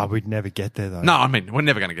 Oh, we'd never get there though. no, I mean, we're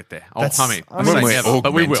never going to get there. Oh, That's- I mean, I I mean, say When never, we're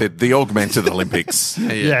but we will. augmented, the augmented Olympics.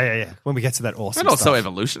 Yeah. When we get to that awesome And also stuff.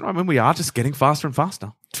 evolution. I mean, we are just getting faster and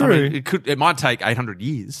faster. True. I mean, it might take 800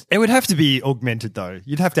 years. It would have to be augmented though.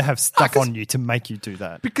 You'd have to have stuff on you to make you do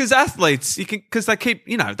that. Because athletes, because they keep,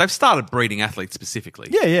 they've started breeding athletes specifically.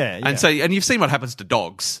 Yeah. And you've seen what happens to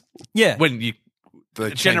dogs. Yeah. When you The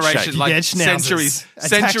change generations, shape. like get schnauzers. Attack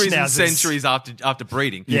centuries and schnauzers. centuries after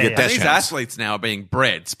breeding. You get And that these chance. athletes now are being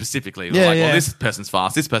bred specifically. Yeah, Like, yeah. well, this person's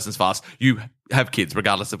fast. This person's fast. You have kids,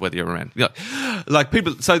 regardless of whether you're around. Like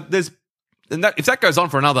people. So if that goes on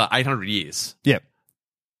for another 800 years, Yep.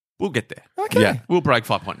 we'll get there. Okay. Yeah. We'll break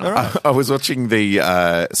 5.9. All right. I was watching the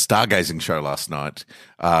stargazing show last night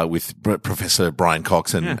with Professor Brian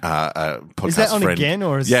Cox and podcast Is that on friend. again,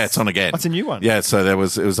 or is- yeah, it's on again. It's a new one? Yeah, so it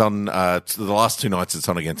was on the last 2 nights. It's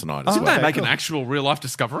on again tonight as Didn't well. they make cool. an actual real life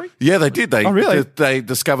discovery? Yeah, they did. They Oh, really? They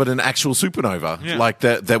discovered an actual supernova, like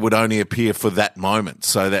that would only appear for that moment.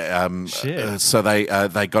 So that Shit. so they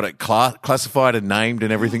got it classified and named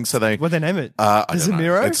and everything. So they What'd they name it? I The don't know.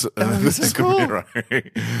 Zamiro? It's That would be the so cool.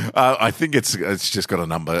 Zamiro. I think it's just got a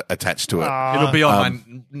number attached to it. It'll be on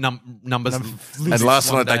my numbers. And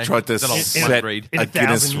last one night they day tried to that I'll set read. In a 1,000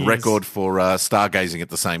 Guinness years. record for stargazing at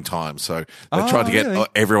the same time. So they tried to get really?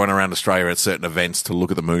 everyone around Australia at certain events to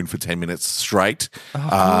look at the moon for 10 minutes straight,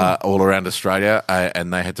 all around Australia.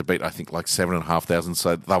 And they had to beat, I think, like 7,500.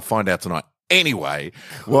 So they'll find out tonight. Anyway,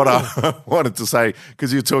 what I wanted to say,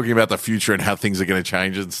 because you're talking about the future and how things are going to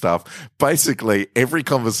change and stuff, basically every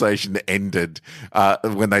conversation ended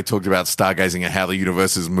when they talked about stargazing and how the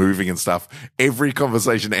universe is moving and stuff. Every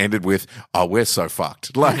conversation ended with, "Oh, we're so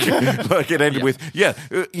fucked." Like it ended with,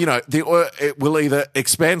 it will either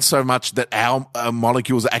expand so much that our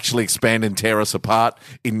molecules actually expand and tear us apart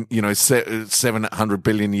in 700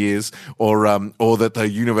 billion years, or that the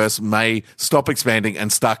universe may stop expanding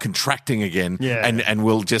and start contracting again. Yeah. And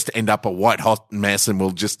we'll just end up a white hot mess and we'll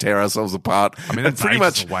just tear ourselves apart. I mean, that's pretty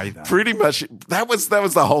ages much, away, though. that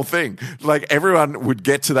was the whole thing. Like everyone would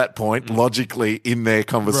get to that point logically in their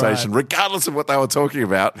conversation, regardless of what they were talking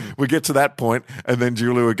about. We get to that point, and then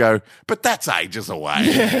Julie would go, "But that's ages away."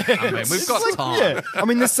 I mean, we've got time. Yeah. I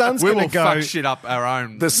mean, the sun's We going will to go. fuck shit up our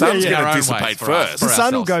own. The sun's our going own to ways dissipate for us, first. for The sun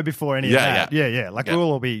will ourselves. go before any Yeah, of that. Yeah. Like Yeah.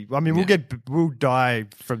 we'll all be. I mean, we'll die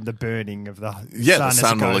from the burning of the Yeah, sun. the as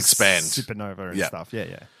sun it will goes expand. supernova and Yeah. stuff. Yeah.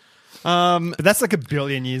 But that's like a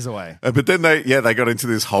billion years away. But then they got into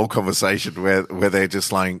this whole conversation where they're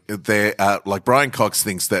just like, like Brian Cox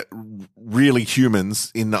thinks that really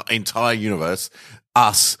humans in the entire universe,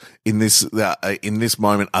 us in this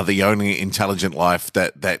moment, are the only intelligent life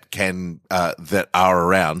that are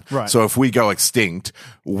around. Right. So if we go extinct,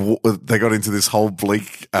 they got into this whole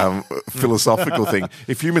bleak philosophical thing.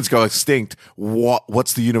 If humans go extinct,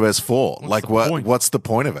 what's the universe for? What's the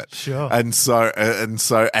point of it? Sure.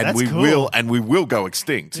 And we cool. will go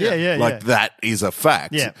extinct. Yeah. That is a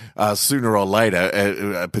fact. Yeah. Sooner or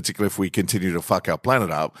later, particularly if we continue to fuck our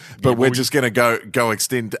planet up. But we're just going to go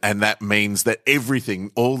extinct, and that means that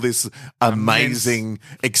everything, all this amazing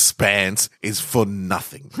expanse, is for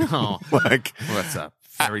nothing. Oh. Like, Well, that's a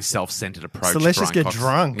very self-centered approach. So let's just Brian get Cox.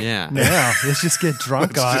 drunk. Yeah. Now let's just get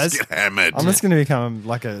drunk, guys. just get hammered. I'm just going to become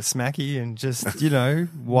like a smacky and just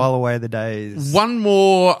while away the days. One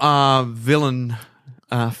more villain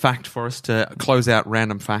fact for us to close out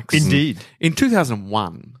random facts. Indeed. In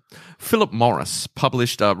 2001, Philip Morris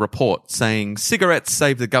published a report saying cigarettes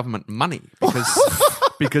save the government money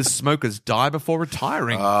because smokers die before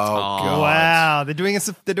retiring. Oh, God. Wow, they're doing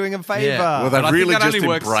us. They're doing a favor. Yeah. Well, But I they've think really that just only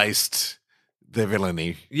works- embraced their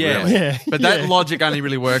villainy. Yeah. really. Yeah. But that logic only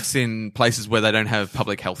really works in places where they don't have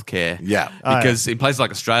public health care. Yeah. Because in places like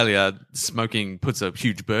Australia, smoking puts a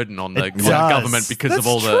huge burden on the does. government because of That's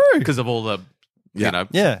all true. the Yeah.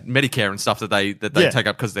 Yeah. Medicare and stuff that they Yeah. take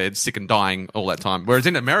up because they're sick and dying all that time. Whereas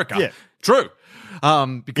in America, Yeah. true.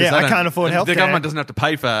 Because Yeah, they I don't- can't afford the healthcare. government doesn't have to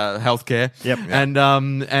pay for healthcare. Yep. And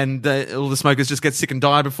all the smokers just get sick and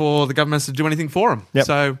die before the government has to do anything for them. Yep.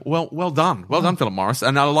 So well done, Philip Morris.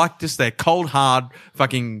 And I like just their cold, hard,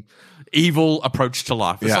 fucking evil approach to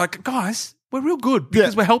life. It's Yeah. like, guys, we're real good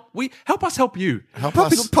because Yeah. we help us help you. Help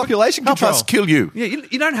us. Population Help control. us kill you. Yeah,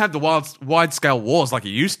 you don't have the wide scale wars like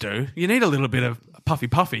you used to. You need a little bit of puffy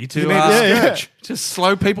to yeah. just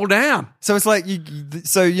slow people down. So it's like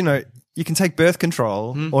you can take birth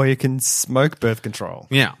control or you can smoke birth control.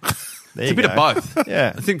 Yeah. There It's you a bit go. of both.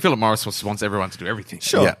 Yeah. I think Philip Morris wants everyone to do everything.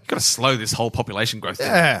 Sure. Yeah. You've got to slow this whole population growth down.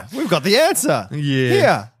 Yeah, we've got the answer. Yeah.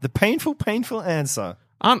 Here, the painful answer.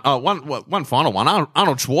 One final one.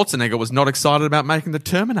 Arnold Schwarzenegger was not excited about making The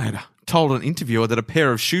Terminator. Told an interviewer that a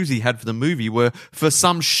pair of shoes he had for the movie were, for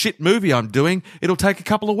some shit movie I'm doing, it'll take a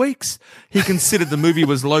couple of weeks. He considered the movie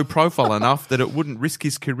was low profile enough that it wouldn't risk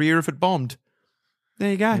his career if it bombed.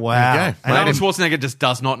 There you go. Wow. There you go. And Arnold Schwarzenegger just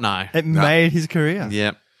does not know. It made his career.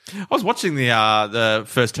 Yeah. I was watching the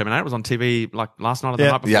first Terminator. It was on TV like last night or the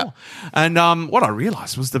night before. Yeah. And what I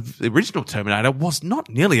realised was the original Terminator was not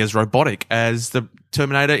nearly as robotic as the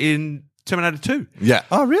Terminator in Terminator 2. Yeah.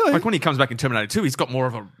 Oh, really? Like when he comes back in Terminator 2, he's got more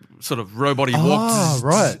of a sort of robot-y walk. Oh,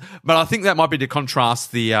 right. But I think that might be to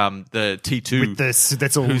contrast the T2. With this,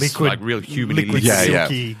 that's all who's liquid, like real humanly liquid, Yeah, yeah.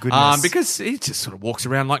 silky goodness. because he just sort of walks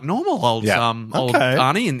around like normal old Yeah. old Okay.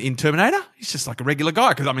 Arnie in Terminator. He's just like a regular guy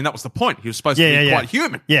because I mean that was the point. He was supposed to be quite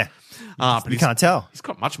human. Yeah, But you can't tell. He's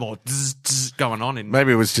got much more going on in.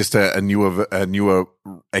 Maybe it was just a newer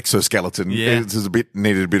exoskeleton. Yeah. It was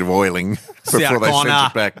needed a bit of oiling before they sent Connor.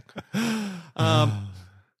 it back.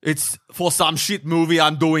 It's for some shit movie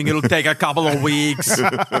I'm doing. It'll take a couple of weeks.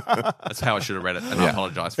 That's how I should have read it, and I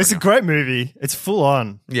apologize for It's a it. great movie. It's full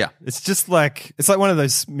on. Yeah. It's just like one of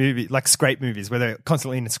those like scrape movies where they're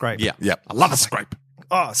constantly in a scrape. Yeah. Yep. I love a scrape.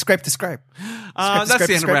 Oh, scrape to scrape. That's scrape the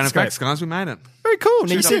to end of scrape Round to of scrape. Facts, guys. We made it. Very cool. Now,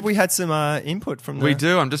 you Shoot said up. we had some input from the. We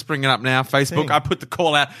do. I'm just bringing it up now. Facebook. Thing. I put the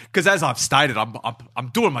call out because, as I've stated, I'm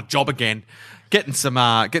doing my job again, getting some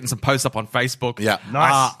posts up on Facebook. Yeah.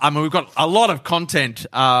 Nice. I mean, we've got a lot of content,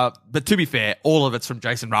 but to be fair, all of it's from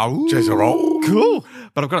Jason Raoul. Jason Raoul. Cool.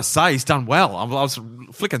 But I've got to say, he's done well. I was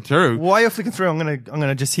flicking through While you're flicking through, I'm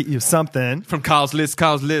gonna just hit you with something. from Carl's list.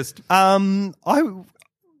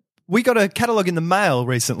 We got a catalogue in the mail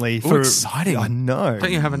recently. For exciting. I know. Don't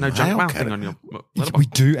you have a no junk Mail mail catalog. thing on your Yes, we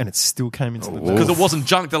do, and it still came into the mail. because it wasn't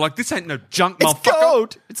junk. They're like, this ain't no junk, It's motherfucker.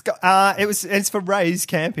 gold. It's for Ray's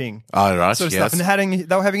camping. Oh, right. Sort of yes. stuff. And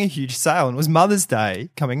they were having a huge sale, and it was Mother's Day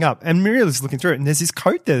coming up. And Muriel is looking through it, and there's this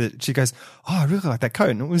coat there that she goes, "Oh, I really like that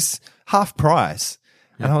coat," and it was half price.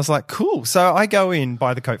 And I was like, "Cool." So I go in,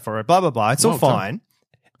 buy the coat for her. Blah blah blah. It's all fine.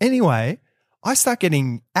 Anyway, I start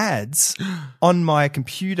getting ads on my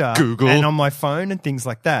computer, Google. and on my phone, and things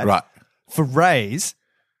like that. Right. For Ray's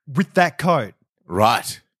with that coat.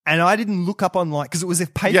 Right. And I didn't look up online because it was a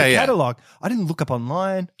paper Yeah, yeah. catalog. I didn't look up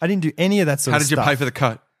online. I didn't do any of that sort How of did you stuff. pay for the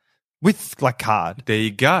coat? With like card. There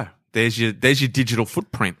you go. There's your digital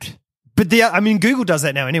footprint. But Google does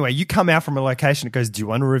that now anyway. You come out from a location, it goes, "Do you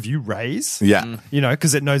want to review Ray's?" Yeah. You know,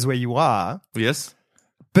 because it knows where you are. Yes.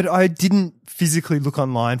 But I didn't physically look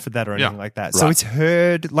online for that or anything Yeah. like that. So Right. it's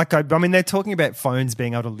heard, like, I mean, they're talking about phones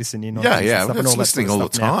being able to listen in on Yeah, things yeah. and stuff and It's all that listening sort of all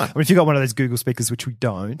the stuff now. time. I mean, if you've got one of those Google speakers, which we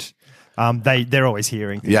don't, they're always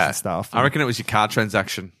hearing things Yeah. and stuff. I reckon it was your card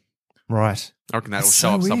transaction. Right. I reckon that'll It's show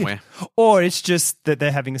so up weird. somewhere. Or it's just that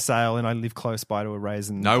they're having a sale and I live close by to a Ray's.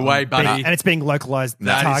 And No way, buddy. and it's being localized,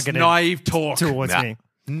 That is targeted naive talk. towards Nah. me.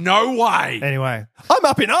 No way. Anyway, I'm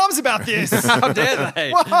up in arms about this. How dare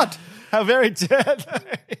they? What? How very dare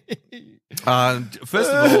they? First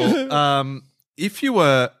of all, if you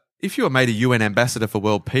were made a UN ambassador for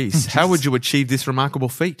world peace, how would you achieve this remarkable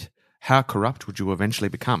feat? How corrupt would you eventually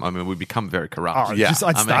become? I mean, we'd become very corrupt. Oh, Yeah.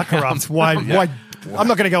 I'd start corrupt. Why? I'm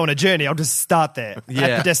not going to go on a journey. I'll just start there at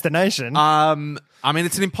Yeah. the destination. I mean,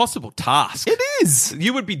 it's an impossible task. it is.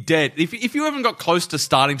 You would be dead. If you haven't got close to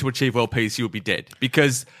starting to achieve world peace, you would be dead.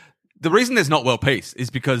 Because the reason there's not world peace is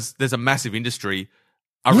because there's a massive industry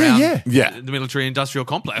around Yeah. the military industrial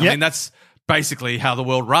complex. Yeah. I mean, that's basically how the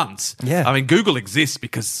world runs. Yeah. I mean, Google exists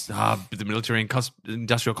because the military and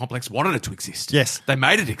industrial complex wanted it to exist. Yes. They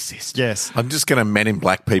made it exist. Yes. I'm just going to Men in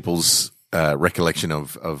Black people's recollection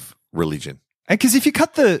of religion. And because if you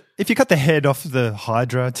cut the head off the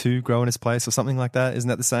Hydra to grow in its place or something like that, isn't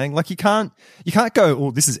that the saying? Like you can't go,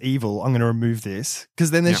 "Oh, this is evil. I'm going to remove this,"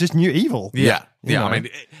 because then there's just new evil. Yeah. Yeah, know. I mean,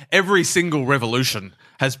 every single revolution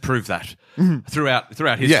has proved that throughout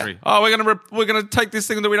history. Yeah. Oh, we're gonna take this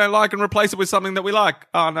thing that we don't like and replace it with something that we like.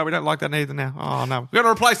 Oh no, we don't like that either now. Oh no, we're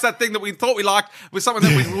gonna replace that thing that we thought we liked with something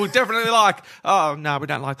that we definitely like. Oh no, we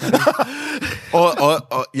don't like that.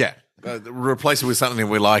 Or yeah. Replace it with something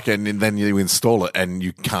we like, and then you install it, and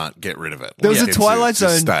you can't get rid of it. There was Like, a Twilight it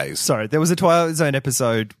just Zone. stays. Sorry, there was a Twilight Zone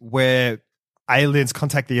episode where aliens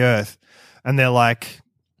contact the Earth, and they're like,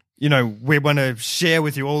 "You know, we want to share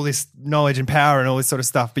with you all this knowledge and power and all this sort of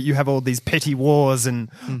stuff, but you have all these petty wars and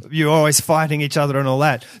you're always fighting each other and all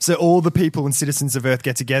that." So all the people and citizens of Earth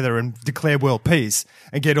get together and declare world peace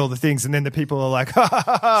and get all the things, and then the people are like, "Ha ha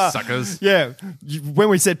ha, ha. Suckers. Yeah, when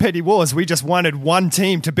we said petty wars, we just wanted one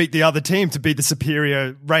team to beat the other team to be the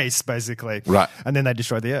superior race, basically." Right. And then they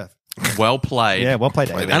destroyed the Earth. Well played. Yeah, well played.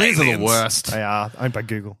 Played Aliens. Aliens are the Aliens. worst. They are owned by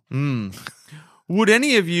Google. Would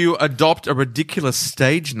any of you adopt a ridiculous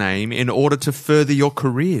stage name in order to further your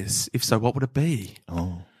careers? If so, what would it be?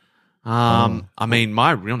 I mean,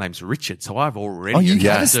 my real name's Richard, so I've already you had a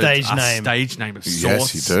adopted stage name. of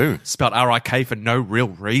Yes, sorts. you do. Spelled R-I-K for no real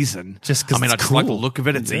reason. Just 'cause I mean, I it's just like the cool. look of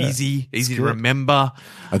it. It's Yeah. easy to good. remember.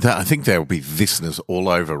 I think there will be listeners all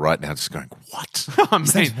over right now just going, what? I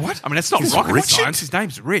mean, what? I mean, it's not He's rocket Richard? science. His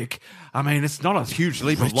name's Rick. I mean, it's not a huge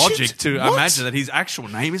leap of Richard? logic to What? imagine that his actual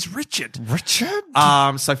name is Richard. Richard?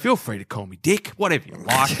 So feel free to call me Dick, whatever you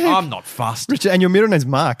like. I'm not fussed. Richard, and your middle name's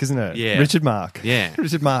Mark, isn't it? Yeah. Richard Mark. Yeah.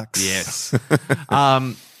 Richard Marks. Yes.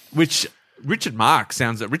 Which Richard Mark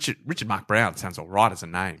Brown sounds all right as a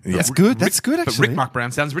name. That's good. That's good, But actually. Rick Mark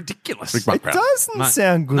Brown sounds ridiculous. Rick Mark It Brown. doesn't No.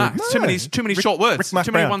 sound good. No, it's too many short words. Rick Mark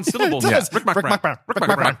Too many Brown. one syllables. Yeah, it does. Rick Mark Brown. Rick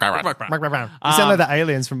Mark Brown. You sound like the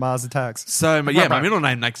aliens from Mars Attacks. So, my middle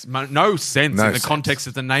name makes no sense No in the sense. context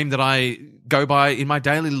of the name that I go by in my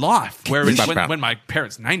daily life. Whereas Rick Brown. when my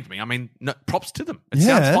parents named me, I mean, props to them. It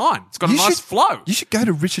Yeah. sounds fine. It's got a You nice should- flow. You should go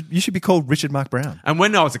to Richard. You should be called Richard Mark Brown. And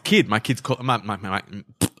when I was a kid, my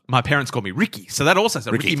parents called me Ricky. So that also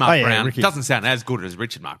sounds Ricky Mark Oh, yeah, Brown. Ricky. Doesn't sound as good as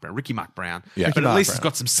Richard Mark Brown. Ricky Mark Brown. Yeah. But Ricky at Mark least Brown. it's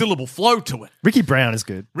got some syllable flow to it. Ricky Brown is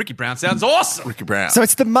good. Ricky Brown sounds awesome. Ricky Brown. So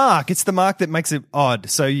it's the mark. It's the mark that makes it odd.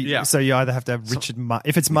 So Yeah. you either have to have Richard Mark.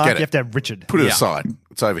 If it's Mark, Get you it. have to have Richard. Put it Yeah. aside.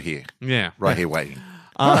 It's over here. Yeah. Right here waiting.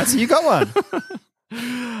 All right, so you got one.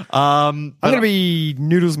 I'm going to be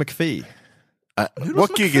Noodles McPhee.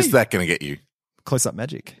 What gig is that going to get you? Close up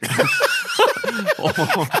magic.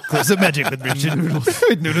 Close up magic with Richard Noodles.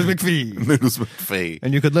 with Noodles McPhee. Noodles McPhee.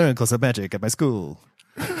 And you could learn close up magic at my school.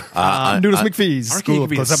 Uh, Noodles McPhee's I reckon you School could of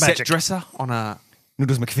be a Close Up set Magic. dresser on a...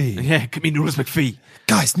 Noodles McPhee. Yeah, give me Noodles McPhee.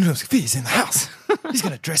 Guys, Noodles McPhee's in the house. He's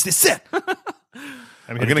going to dress this set.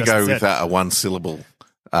 I'm going to go with a one-syllable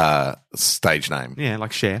stage name. Yeah,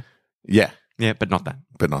 like Cher. Yeah, Yeah, but not that.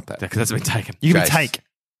 but not that. Because that's been taken. You can Jace. take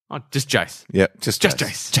Oh, just Jace. Yeah, just Just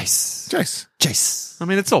Jace. Jace. Jace. Jace. Jace. I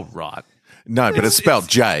mean, it's all right. No, but it's spelled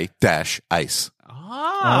J-Ace.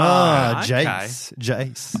 Ah, okay. Jace.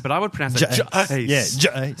 Jace. But I would pronounce it Jace. Jace. Yeah,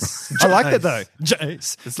 Jace. I like that though.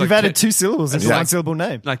 Jace. It's You've like added two syllables into like- one syllable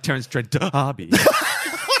name. Like Terence Trent D'Arby. I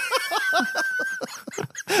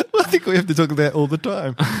think we have to talk about that all the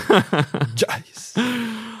time. Jace.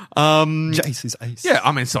 Jace is ace. Yeah,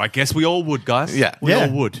 I mean, so I guess we all would, guys. Yeah. We Yeah.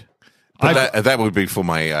 all would. But that would be for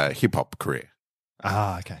my hip-hop career.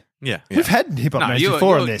 Ah, okay. Yeah. We've had hip hop names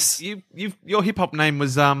before on this. Your hip hop name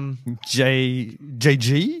was JG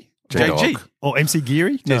JG. or MC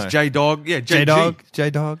Geary? No. There's J Dog. Yeah, J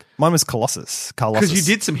JG. Dog. Mine was Colossus. Because you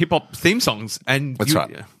did some hip hop theme songs, and That's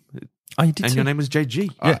right. Oh, you did And too. your name was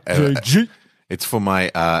JG. Yeah. JG. It's for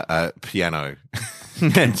my piano.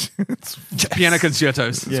 Piano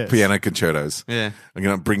concertos. Yes. Piano concertos. Yeah. I'm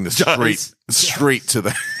going to bring the Jace. street to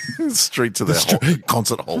the street to the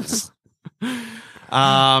concert halls.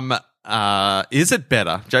 Is it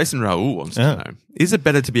better? Jason Raul wants to know. Is it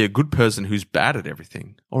better to be a good person who's bad at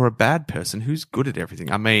everything, or a bad person who's good at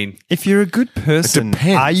everything? I mean, If you're a good person,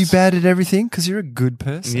 depends. are you bad at everything? Because you're a good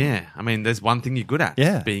person. yeah. I mean, there's one thing you're good at.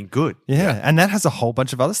 Yeah. Being good. Yeah, and that has a whole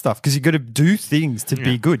bunch of other stuff because you got to do things to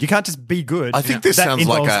be good. You can't just be good. I think this that sounds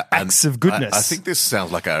like involves a acts of goodness. I think this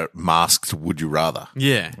sounds like a masked "Would you rather."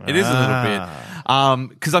 Yeah, it is a little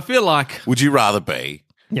bit. Because I feel like Would you rather be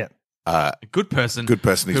yeah, a good person, a good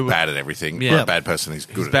person who's who- bad at everything, or Yeah. a bad person who's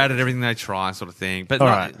good who's at bad at everything they try, sort of thing. But All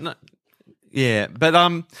not- right. not- yeah, but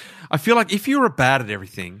I feel like if you were bad at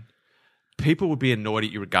everything, people would be annoyed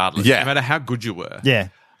at you regardless, Yeah. no matter how good you were. yeah.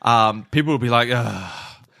 People would be like,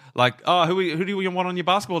 who do you want on your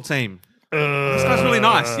basketball team? This guy's really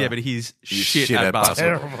nice, yeah, but he's shit at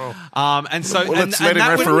basketball. And so, Well, let's let him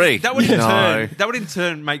that referee. That would in No. turn, that would in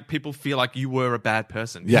turn make people feel like you were a bad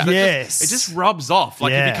person. Yeah. Because Yes. it just rubs off.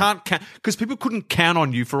 Like if Yeah. you can't, because people couldn't count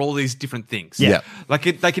on you for all these different things. Yeah.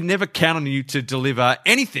 like they can never count on you to deliver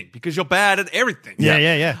anything because you're bad at everything. Yeah.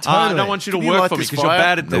 I Totally. don't want you to Can you work light for me this because you're fire?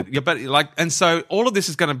 bad at Nope. you're bad, like, and so all of this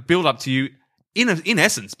is going to build up to you. In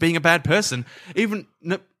essence, being a bad person, even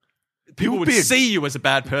people would be a- see you as a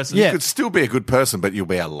bad person. Yeah. You could still be a good person, but you'll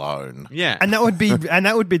be alone. Yeah. And that would be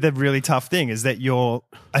the really tough thing is that you're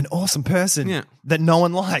an awesome person Yeah. that no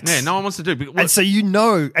one likes. yeah, no one wants to do. But And so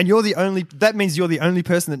and you're the only. That means you're the only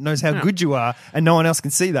person that knows how good you are, and no one else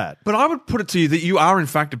can see that. But I would put it to you that you are in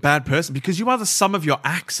fact a bad person because you are the sum of your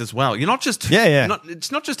acts as well. You're not just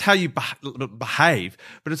it's not just how you behave,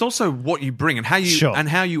 but it's also what you bring and how you Sure. and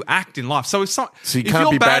how you act in life. So So you if can't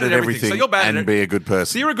you're be bad at everything so you're bad and at be a good person.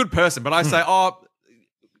 So you're a good person, but I say,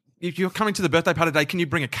 if you're coming to the birthday party today, can you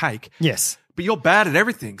bring a cake? Yes. But you're bad at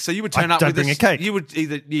everything, so you would turn I up don't with bring a cake. You would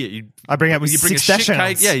either you'd I bring up with you bring 6 a shit dash cake.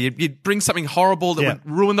 hounds. Yeah, you'd bring something horrible that Yeah. would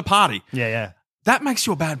ruin the party. Yeah. that makes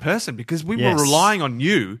you a bad person because we Yes. were relying on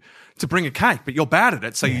you to bring a cake, but you're bad at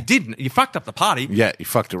it, so you didn't. You fucked up the party. Yeah, you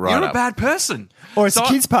fucked it right You're up. a bad person. Or it's So a I-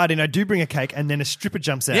 kid's party and I do bring a cake and then a stripper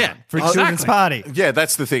jumps out Yeah, for a exactly. children's party. Yeah,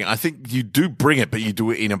 that's the thing. I think you do bring it, but you do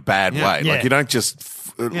it in a bad Yeah. way. Yeah. Like you don't just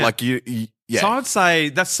like you yeah. So I would say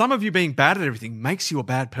that some of you being bad at everything makes you a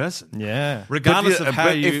bad person. Yeah. Regardless But, yeah, of how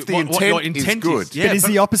but you, if the what your intent is intent good. is. Yeah, but is but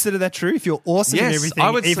the opposite of that true? If you're awesome Yes, and everything, I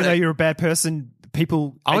would even say- though you're a bad person,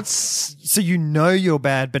 people I would so you know you're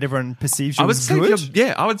bad, but everyone perceives you I would as say,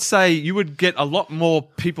 good. I would say you would get a lot more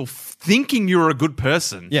people thinking you're a good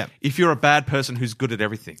person. Yeah. if you're a bad person who's good at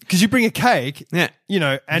everything. Because you bring a cake, Yeah.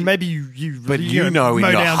 and maybe you But you know in mow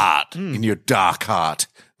your down- heart, in your dark heart,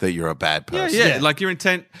 that you're a bad person. Yeah, like your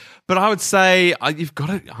intent. But I would say you've got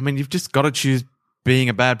to. I mean, you've just got to choose being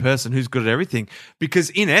a bad person who's good at everything, because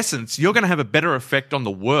in essence, you're going to have a better effect on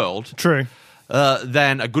the world True.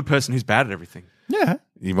 than a good person who's bad at everything. Yeah.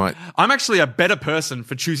 You might. I'm actually a better person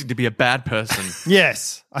for choosing to be a bad person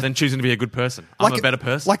Yes. than choosing to be a good person. I'm a better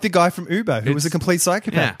person. Like the guy from Uber who was a It's- complete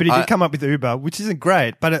psychopath. yeah. But he did come up with Uber, which isn't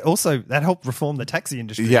great, but it also that helped reform the taxi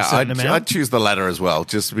industry Yeah, a certain amount. I'd choose the latter as well,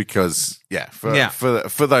 just because. Yeah,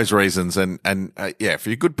 for those reasons, and if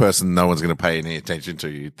you're a good person, no one's going to pay any attention to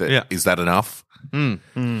you. Is that enough? You're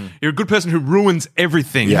a good person who ruins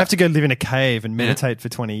everything. You have to go live in a cave and meditate for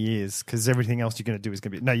 20 years because everything else you're going to do is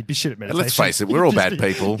going to be... No, you'd be shit at And meditation. let's face it, we're all bad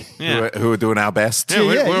people Yeah. who are doing our best. Yeah,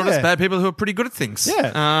 we're yeah. just bad people who are pretty good at things.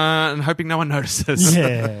 Yeah. And hoping no one notices.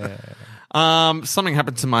 Yeah. Something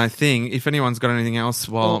happened to my thing. If anyone's got anything else,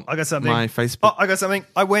 well, I got something. My Facebook. I got something.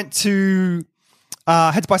 I went to...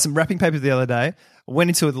 had to buy some wrapping paper the other day. I went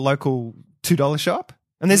into the local $2 shop.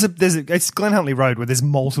 And it's Glen Huntley Road where there's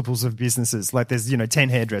multiples of businesses. Like there's, 10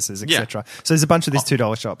 hairdressers, etc. So there's a bunch of these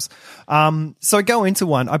 $2 shops. So I go into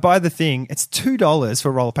one, I buy the thing. It's $2 for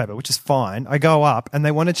a roll of paper, which is fine. I go up and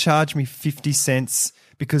they want to charge me 50 cents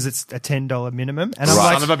because it's a $10 minimum. And I'm Right.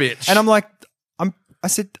 like, Son of a bitch. And I'm like, I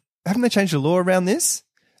said, haven't they changed the law around this?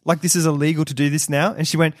 Like this is illegal to do this now? And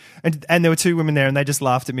she went, and there were two women there and they just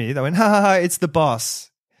laughed at me. They went, ha ha ha, it's the boss.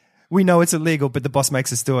 We know it's illegal, but the boss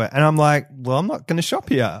makes us do it. And I'm like, well, I'm not going to shop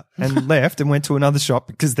here. And left and went to another shop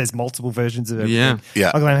because there's multiple versions of everything.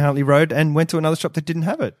 Yeah. On Glen Huntley Road and went to another shop that didn't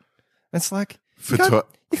have it. It's like, For you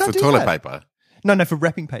can't do toilet that. paper. No, for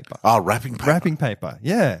wrapping paper. Oh, wrapping paper. Wrapping paper,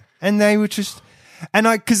 yeah. And they were just,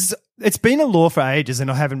 because it's been a law for ages and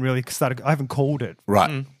I haven't called it.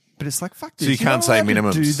 Right. But it's like, fuck this. So you can't say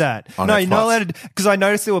minimums do that. on No, F+. you're not allowed to, because I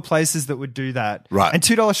noticed there were places that would do that. Right. And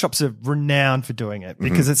 $2 shops are renowned for doing it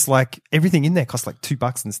because it's like everything in there costs like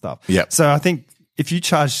 $2 and stuff. Yep. So I think if you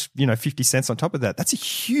charge, 50 cents on top of that, that's a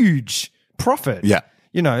huge profit. Yeah.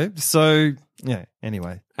 So yeah,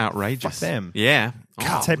 anyway. Outrageous. Fuck them. Yeah.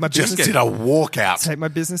 Take my Just business. did a walkout. Take my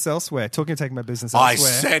business elsewhere. Talking of taking my business I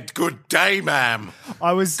elsewhere. said good day, ma'am.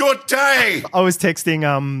 I was Good day. I was texting,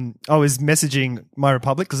 I was messaging My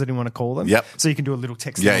Republic because I didn't want to call them. Yep. So you can do a little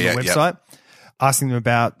text Yeah, on the yeah, website, asking them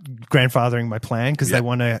about grandfathering my plan because they Yep.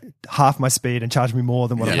 want to half my speed and charge me more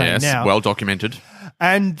than what I'm paying Yes. now. Well documented.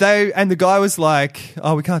 And the guy was like,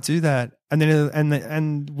 "Oh, we can't do that." And then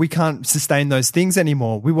and we can't sustain those things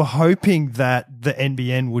anymore. We were hoping that the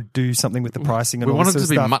NBN would do something with the pricing and We all wanted this to sort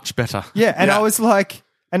be of stuff. much better. Yeah, and Yeah. I was like,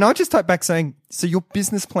 and I just typed back saying, so your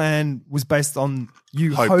business plan was based on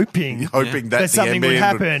you hoping that that the something would NBN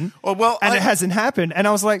happen. And it hasn't happened. And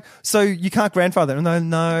I was like, so you can't grandfather? No.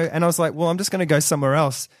 And I was like, well, I'm just going to go somewhere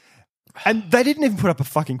else. And they didn't even put up a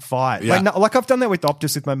fucking fight. Yeah. Like I've done that with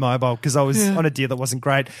Optus with my mobile because I was on a deal that wasn't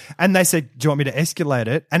great. And they said, do you want me to escalate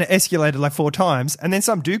it? And it escalated like 4 times. And then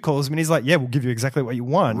some dude calls me and he's like, yeah, we'll give you exactly what you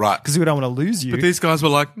want. Right. Because we don't want to lose you. But these guys were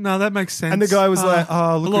like, no, that makes sense. And the guy was like,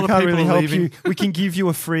 "Oh, a look, lot we of can't people really are help leaving." you. We can give you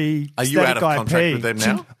a free Are you out static of contract IP." with them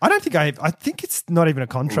now? I don't think I think it's not even a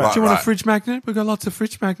contract. Right, Do you want right. a fridge magnet? We've got lots of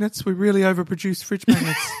fridge magnets. We really overproduce fridge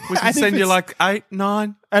magnets. We can And if send you it's- like 8,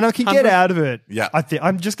 9. And I can get 100. out of it. Yeah. I think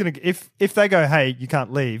I'm just gonna if they go, hey, you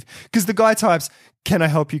can't leave, because the guy types, "Can I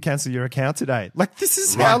help you cancel your account today?" Like this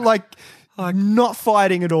is how like not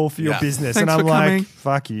fighting at all for your Yeah. business. Thanks and I'm for like, coming.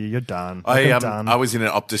 fuck you, you're done. I'm done. I was in an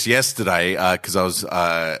Optus yesterday because I was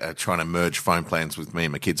trying to merge phone plans with me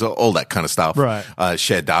and my kids, all that kind of stuff, Right.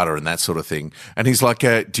 Share data and that sort of thing. And he's like,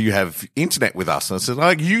 "Do you have internet with us?" And I said,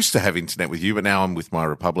 "I used to have internet with you, but now I'm with My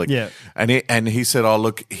Republic." Yeah. And he said, "Oh,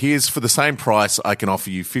 look, here's for the same price, I can offer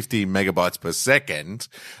you 50 megabytes per second,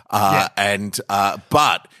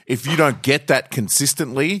 but if you don't get that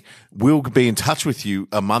consistently, we'll be in touch with you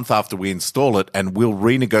a month after we install it, and we'll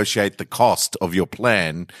renegotiate the cost of your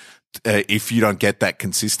plan if you don't get that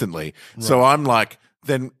consistently." So I'm like,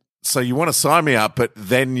 then So you want to sign me up, but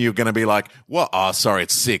then you're going to be like, "Well, oh, sorry,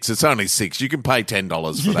 it's $6. It's only $6. You can pay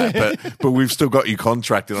 $10 for that, but we've still got you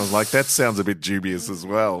contracted." I was like, "That sounds a bit dubious as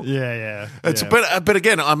well." Yeah. But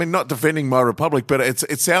again, I mean, not defending My Republic, but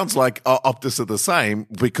it sounds like Optus are the same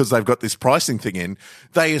because they've got this pricing thing in.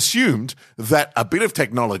 They assumed that a bit of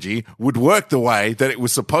technology would work the way that it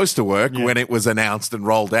was supposed to work when it was announced and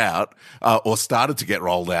rolled out, or started to get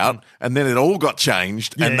rolled out, and then it all got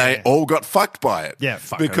changed, and they all got fucked by it. Yeah,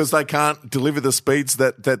 fuckers. Because they can't deliver the speeds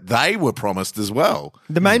that they were promised as well.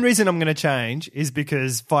 The main reason I'm going to change is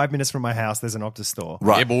because 5 minutes from my house, there's an Optus store.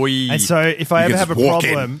 Right. Yeah, boy. And so if I You ever can have a just walk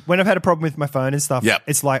problem, when I've had a problem with my phone and stuff, Yep.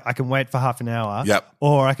 it's like I can wait for half an hour Yep.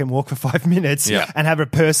 or I can walk for 5 minutes Yeah. and have a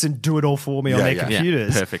person do it all for me on Yeah, their yeah.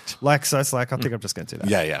 computers. Yeah, perfect. Like, so it's like, I think I'm just going to do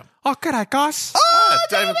that. Yeah. Oh, g'day, guys.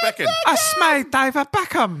 David Beckham. It's me, David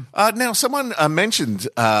Beckham. Now, someone mentioned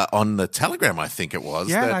on the Telegram, I think it was,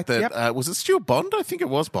 Yeah, that was it Stuart Bond? I think it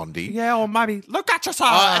was Bondy. Yeah, or maybe look at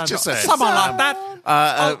yourself. Atchison. Someone like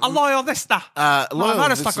that. A loyal listener. I loyal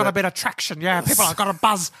noticed I listener. got a bit of traction. Yeah, people have got a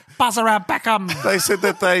buzz around Beckham. They said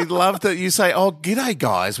that they love that you say, "Oh, g'day,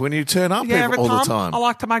 guys," when you turn up Yeah, every all time. the time. I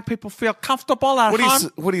like to make people feel comfortable at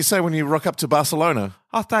home. What do you say when you rock up to Barcelona?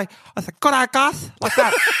 I say, g'day, guys, like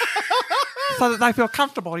that. So that they feel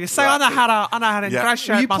comfortable. You see, I know how to Yeah.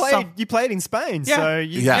 ingratiate Well, myself. you played in Spain, Yeah. so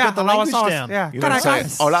you Yeah. got the and I language was- down. Yeah, You don't g'day, say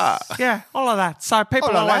guys. "Hola." Yeah, all of that. So people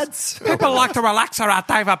Hola, always lads. people like to relax around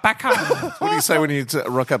David Beckham. What do you say when you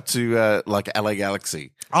rock up to like LA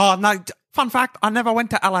Galaxy? Oh no! Fun fact: I never went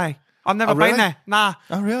to LA. I've never really? been there. Nah.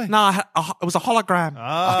 Oh, really? Nah. It was a hologram.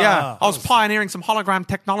 Yeah, I was pioneering some hologram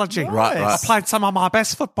technology. Right. I played some of my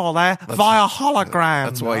best football there via hologram.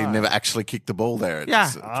 That's why you never actually kicked the ball there. It Yeah,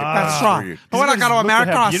 just kept that's going right. through you. But when I go to Look at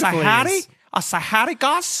America, how I say beautiful it howdy. is. I say howdy,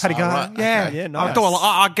 guys. Howdy, guys. right. Yeah, Okay, yeah, I nice. do.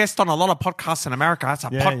 I guest on a lot of podcasts in America. That's a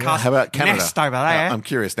Yeah, podcast. yeah. How about Canada? Nest over there. I'm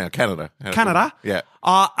curious now. Canada. Canada. Yeah.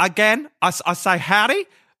 Again, I say howdy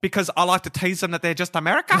because I like to tease them that they're just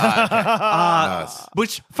America. Nice.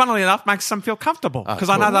 Which, funnily enough, makes them feel comfortable because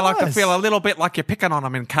I know cool. they like to Nice. feel a little bit like you're picking on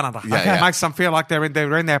them in Canada. Yeah, It yeah. makes them feel like they're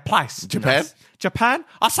in their place. Japan? Japan?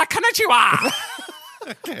 I say konnichiwa.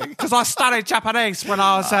 Because I studied Japanese when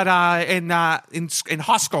I was at in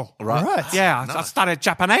high school. Right. Yeah, I studied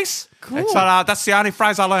Japanese. Cool. But that's the only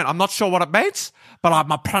phrase I learned. I'm not sure what it means, but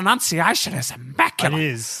my pronunciation is immaculate. It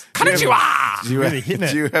is. Konnichiwa. Do you, Really hitting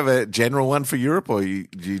it. do you have a general one for Europe, or do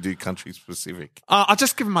you do country specific? I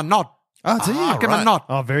just give him a nod. Oh, do you? I give him a right. nod.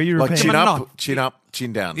 Oh, very Like European. chin a up, nod. chin up,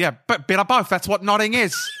 chin down. Yeah, but bit of both. That's what nodding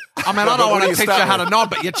is. I mean, I but don't what want do to you teach you start how to with? nod,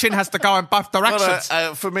 but your chin has to go in both No,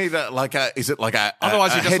 directions. for me, that is it like a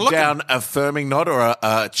Otherwise you're just head looking. down affirming nod, or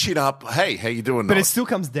a chin up? Hey, how you doing? But nod? it still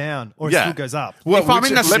comes down or it Yeah. still goes up. Well, If I'm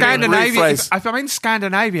in the let me Scandinavian, rephrase. if I'm in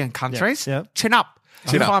Scandinavian countries, Yeah, yeah. chin up.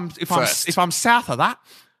 Chin up If first. I'm south of that,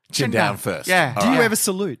 Chin down first. Yeah. All Do you right. ever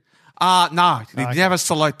salute? No, you never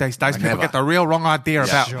salute these days. People never. get the real wrong idea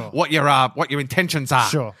about Sure. what your intentions are.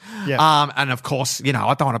 Sure. Yeah. And of course, I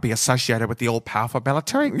don't want to be associated with the all-powerful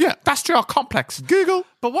military. Yeah. Industrial complex. Google.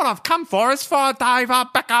 But what I've come for is for David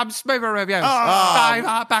Beckham's movie reviews.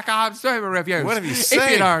 David Beckham's movie reviews. What have you If seen?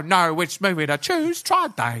 you don't know which movie to choose, try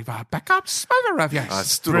David Beckham's movie reviews. I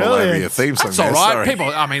stood all over your theme song. That's all there, right. sorry. People,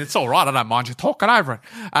 I mean, it's all right. I don't mind you talking over it.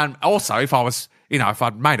 And also, if I was, if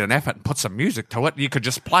I'd made an effort and put some music to it, you could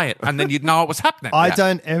just play it and then you'd know it was happening. I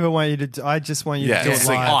don't ever want you to. I just want you Yeah, to do yeah. it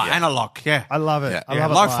Sing. live. Oh, analog, yeah. I love it. Yeah. I Yeah,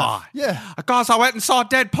 love it. lo-fi. live. Yeah. Guys, I went and saw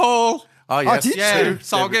Deadpool. Oh, yes. did Yeah. you?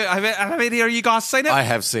 So have either of you guys seen it? I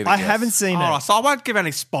have seen it. I yes. haven't seen All it. right, so I won't give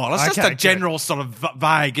any spoilers. Just Okay, a general sort of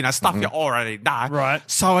vague, stuff you already know. Right.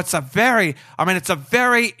 So it's a very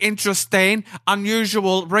interesting,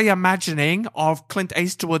 unusual reimagining of Clint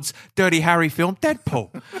Eastwood's Dirty Harry film, Deadpool.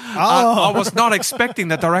 I was not expecting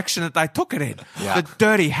the direction that they took it in. The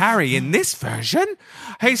Dirty Harry in this version,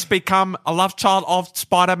 he's become a love child of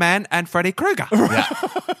Spider-Man and Freddy Krueger.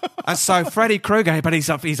 And so Freddy Krueger, but he's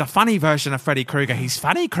a funny version of Freddy Krueger. He's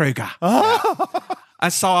Funny Krueger.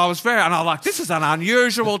 And so I was and I like, this is an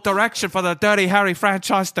unusual direction for the Dirty Harry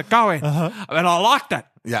franchise to go in. And I liked it.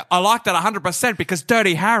 Yeah. I liked it 100% because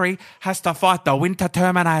Dirty Harry has to fight the Winter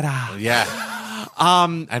Terminator. Yeah.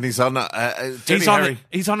 And he's on.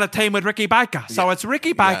 He's on a team with Ricky Baker. So it's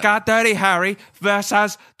Ricky Baker, Dirty Harry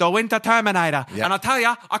versus the Winter Terminator. Yeah. And I tell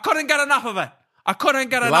you, I couldn't get enough of it. I couldn't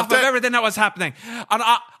get enough loved of it? everything that was happening. And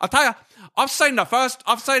I tell you, I've seen the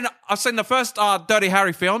first Dirty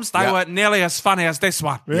Harry films. They Yeah. weren't nearly as funny as this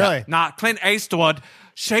one. Really? Nah, Clint Eastwood.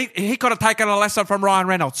 He could have taken a lesson from Ryan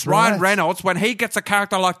Reynolds. Ryan Right. Reynolds, when he gets a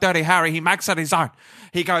character like Dirty Harry, he makes it his own.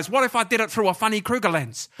 He goes, what if I did it through a Funny Krueger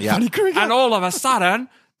lens? Yeah. Funny Krueger. And all of a sudden,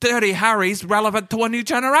 Dirty Harry's relevant to a new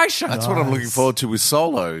generation. That's what I'm looking forward to with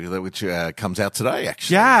Solo, which comes out today,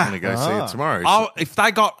 actually. Yeah. I'm going to go see it tomorrow. Oh, if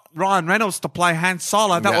they got Ryan Reynolds to play Han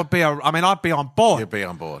Solo, that would be I'd be on board. You'll be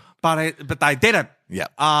on board. But they didn't.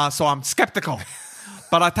 Yeah. So I'm skeptical.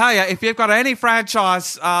 But I tell you, if you've got any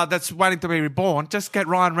franchise that's waiting to be reborn, just get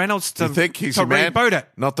Ryan Reynolds to, You think he's to your man? reboot it.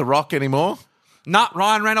 Not The Rock anymore? Not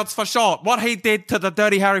Ryan Reynolds for sure. What he did to the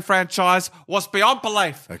Dirty Harry franchise was beyond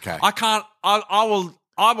belief. Okay. I can't. I'll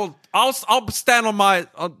stand on my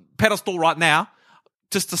pedestal right now,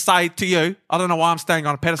 just to say to you, I don't know why I'm standing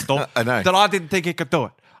on a pedestal. I know. That I didn't think he could do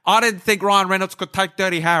it. I didn't think Ryan Reynolds could take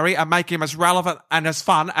Dirty Harry and make him as relevant and as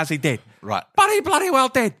fun as he did. Right. But he bloody well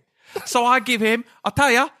did. So I give him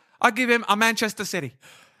a Manchester City.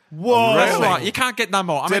 Whoa. That's Really? right. You can't get no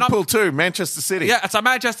more. Deadpool 2, Manchester City. Yeah, it's a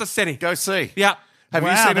Manchester City. Go see. Yeah. Have you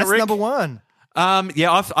Wow, seen it, that's Rick? number one.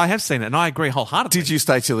 Yeah, I have seen it, and I agree wholeheartedly. Did you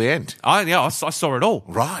stay till the end? I saw it all.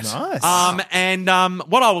 Right. Nice. And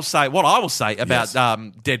what I will say about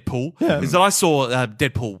Deadpool is that I saw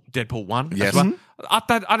Deadpool 1. Yes. As well. I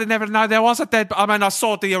didn't ever know there was a Deadpool. I mean, I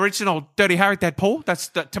saw the original Dirty Harry Deadpool.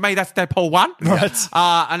 To me, that's Deadpool 1. Right.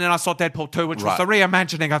 And then I saw Deadpool 2, which was the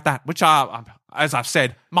reimagining of that, which as I've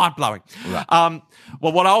said, mind-blowing. Right.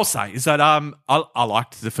 Well, what I'll say is that I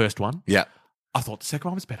liked the first one. Yeah. I thought the second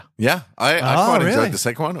one was better. Yeah. I quite really? enjoyed the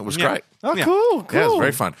second one. It was great. Oh, Yeah. cool. Yeah, it was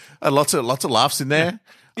very fun. Lots of laughs in there.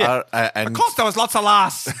 Yeah. And Of course, there was lots of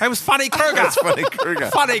laughs. It was Funny Kruger. It's Funny Kruger.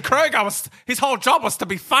 Funny Kruger his whole job was to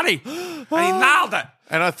be funny, and he nailed it.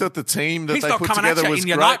 And I thought the team that He's they not put coming at together you was in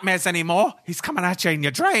your great. nightmares anymore. He's coming at you in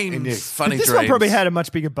your dreams. In your funny This dreams. one probably had a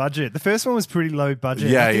much bigger budget. The first one was pretty low budget.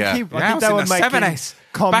 Yeah, I think yeah. I Yeah, think it was they in were the making 70s.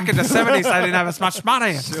 Back in the 70s, they didn't have as much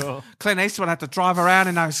money. Clint Eastwood had to drive around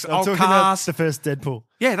in those I'm old talking about cars. the first Deadpool.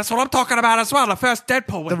 Yeah, that's what I'm talking about as well. The first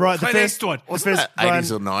Deadpool with The Clint first- Eastwood. Wasn't first that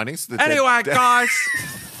 80s or 90s? The Anyway, guys,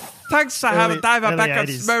 thanks for having David early Beckham's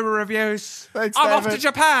 80s. movie reviews. Thanks, I'm off David. to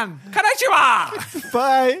Japan. Konnichiwa.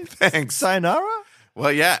 Bye. Thanks. Sayonara.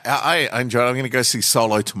 Well, yeah, I enjoyed it. I'm going to go see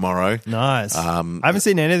Solo tomorrow. Nice. I haven't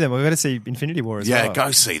seen any of them. We've got to see Infinity War as Yeah, well.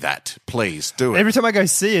 go see that. Please, do it. Every time I go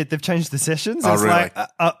see it, they've changed the sessions. Oh, It's really? like,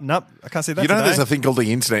 nope, I can't see that You know, today. there's a thing called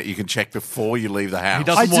the internet you can check before you leave the house. He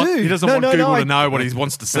doesn't I want, do. He doesn't No, want no, Google no, to know what he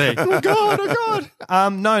wants to see. Oh God.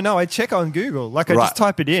 No, I check on Google. Like I Right. just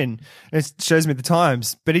type it in, and it shows me the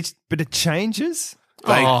times. But it changes.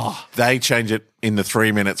 They change it in the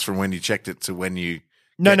 3 minutes from when you checked it to when you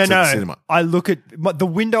No. get to the cinema. I look at the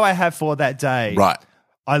window I have for that day. Right.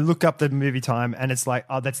 I look up the movie time, and it's like,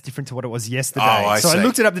 oh, that's different to what it was yesterday. Oh, I so see. I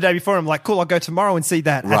looked it up the day before. And I'm like, cool, I'll go tomorrow and see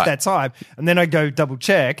that Right. at that time. And then I go double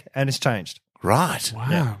check, and it's changed. Right.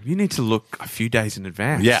 Wow, you need to look a few days in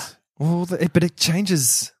advance. Yeah. Well, but it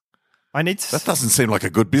changes. I need to. That doesn't seem like a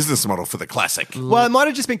good business model for the classic. Well, it might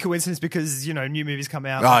have just been coincidence because, new movies come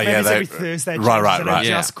out. Oh, Maybe yeah, it's they- every Thursday. right, and right. I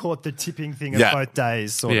Yeah. just caught the tipping thing of Yeah. both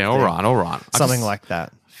days. Sort Yeah, of all thing. right. Something like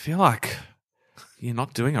that. I feel like you're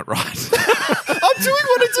not doing it right. I'm doing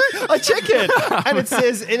what I do. I check it. And it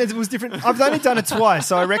says, and it was different. I've only done it twice,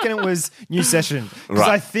 so I reckon it was new session. Because Right.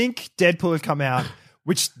 I think Deadpool had come out,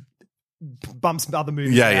 which bumps other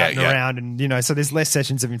movies Yeah, out yeah, and yeah. around. And, so there's less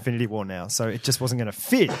sessions of Infinity War now. So it just wasn't going to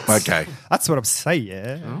fit. Okay. That's what I'm saying,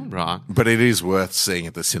 yeah. Right. But it is worth seeing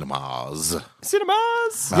at the cinemas.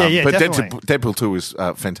 Cinemas. But definitely. Deadpool 2 was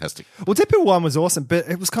fantastic. Well, Deadpool 1 was awesome, but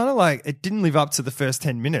it was kind of like, it didn't live up to the first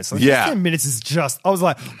 10 minutes. Like, Yeah. the first 10 minutes is just, I was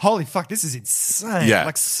like, holy fuck, this is insane. Yeah.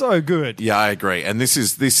 Like, so good. Yeah, I agree. And this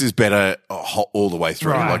is better all the way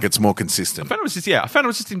through. Right. Like it's more consistent. I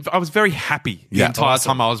was very happy the Yeah. entire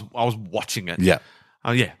time I was watching it. Yeah.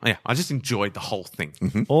 Yeah. I just enjoyed the whole thing.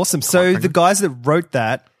 Awesome. So the guys that wrote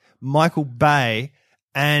that, Michael Bay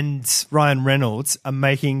and Ryan Reynolds, are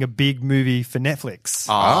making a big movie for Netflix.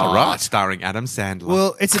 Oh, right. Starring Adam Sandler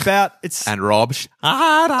Well, it's and Rob Schneider.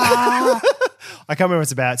 I can't remember what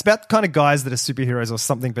it's about. It's about kind of guys that are superheroes or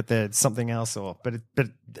something, but they're something else. But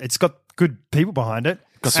it's got good people behind it.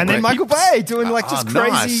 some And then great Michael Bay doing like just Oh,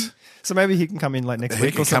 crazy. nice. So maybe he can come in like next He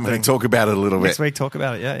week can or come something. in and talk about it a little Next bit. week, talk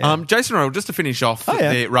about it. Yeah. Jason Raoul, just to finish off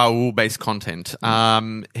yeah. the Raoul-based content,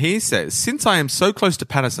 he says, since I am so close to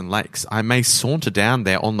Patterson Lakes, I may saunter down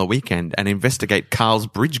there on the weekend and investigate Carl's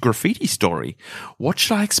bridge graffiti story. What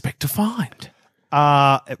should I expect to find?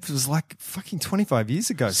 It was like fucking 25 years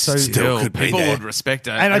ago. So Still could be people there. would respect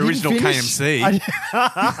it. and I didn't Original finish- KMC.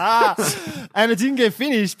 and it didn't get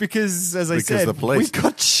finished because, as I Because said, the police- we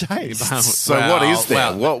got chased. So what is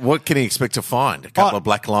there? Well, What can he expect to find? A couple of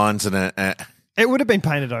black lines and a It would have been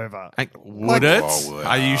painted over. Would it? Oh, wow.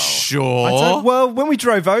 Are you sure? Well, when we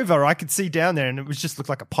drove over, I could see down there, and it was just looked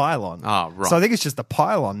like a pylon. Oh, right. So I think it's just a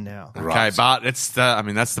pylon now. Okay, Right. but it's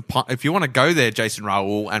that's the if you want to go there, Jason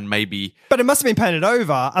Raoul, and maybe. But it must have been painted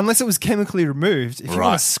over, unless it was chemically removed. If you Right.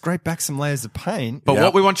 want to scrape back some layers of paint, But Yeah.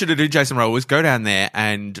 what we want you to do, Jason Raoul, is go down there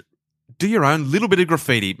and do your own little bit of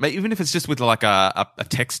graffiti, even if it's just with like a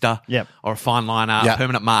texter Yep. or a fine liner, Yep. a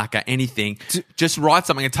permanent marker, anything. Just write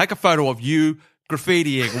something and take a photo of you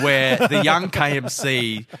graffitiing where the young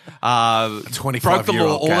KMC broke the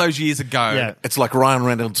law all cat. those years ago. Yeah. It's like Ryan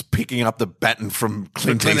Reynolds picking up the baton from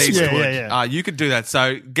Clint Clint Eastwood. Eastwood. Yeah. You could do that.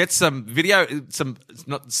 So get some video, some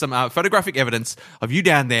photographic evidence of you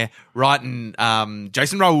down there writing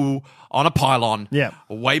Jason Raoul on a pylon, Yeah.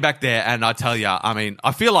 way back there. And I tell you, I mean,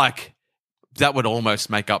 I feel like that would almost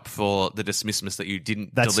make up for the dismissmas that you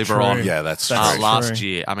didn't That's deliver true. on. Yeah, that's That's true. last true.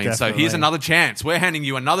 year. I mean, so Definitely. here's another chance. We're handing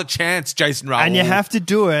you another chance, Jason Raoul. and you have to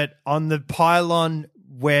do it on the pylon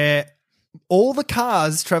where all the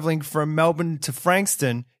cars traveling from Melbourne to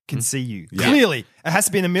Frankston can see you. Clearly. It has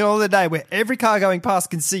to be in the middle of the day where every car going past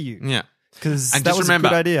can see you. Yeah. Because And that just was remember,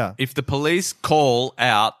 a good idea. if the police call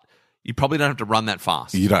out, you probably don't have to run that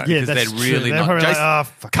fast. You don't. Yeah, Because that's they're true. really They're not. probably like, Jason- "Oh,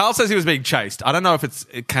 fuck." Carl says he was being chased. I don't know if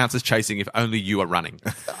it counts as chasing if only you are running.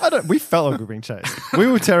 We felt like we were being chased. We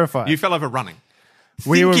were terrified. You fell over running.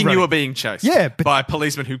 We were Thinking running. you were being chased. Yeah, but- by a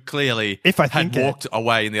policeman who clearly If I had think it. walked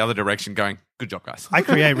away in the other direction going, good job, guys. I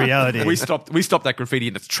create reality. We stopped that graffiti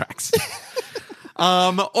in its tracks.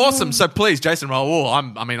 Awesome. So please, Jason Raoul,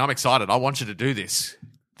 I'm excited. I want you to do this.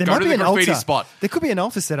 There Go might to be the an graffiti altar. spot. There could be an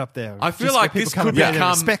altar set up there. I feel just where like people this come could and pay their become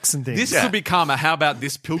respects and things. this could become a how about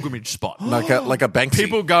this pilgrimage spot. Like a Banksy.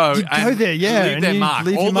 People go You go and there, yeah, leave and their you mark.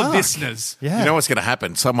 leave All your the mark. listeners. Yeah. You know what's going to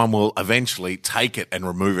happen? Someone will eventually take it and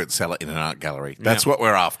remove it, sell it in an art gallery. That's Yeah. what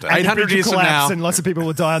we're after. And the 800 bridge will years from collapse now- and lots of people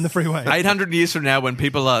will die on the freeway. 800 years from now, when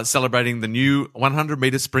people are celebrating the new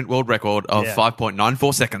 100-meter sprint world record of Yeah.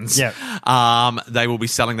 5.94 seconds, Yeah. they will be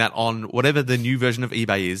selling that on whatever the new version of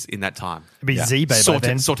eBay is in that time. It'd be Z-Bay by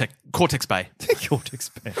then. Cortex Bay. Cortex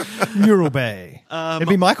Bay. Neural Bay. It'd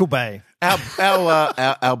be Michael Bay.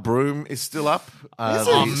 Our broom is still up. I The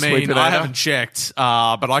mean, Sweepinator. I haven't checked,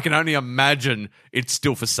 but I can only imagine it's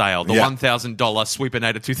still for sale. The Yeah. $1,000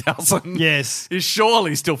 Sweepinator 2000 Yes. is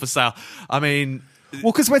surely still for sale. I mean,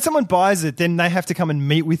 Well, because when someone buys it, then they have to come and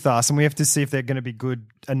meet with us, and we have to see if they're going to be good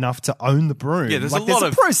enough to own the broom. yeah, there's like, a lot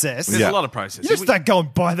of process. There's Yeah. a lot of process. You just don't go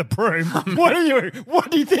and buy the broom. What are you? What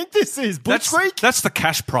do you think this is? Bush Creek? That's the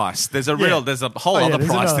cash price. There's a Yeah. there's a whole Oh, yeah, other there's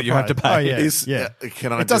price another that you have to pay. price. Oh, yeah. Is, Yeah.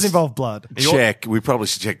 Can I It does just involve blood. check? We probably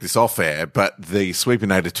should check this off air, but the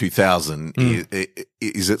Sweepinator 2000,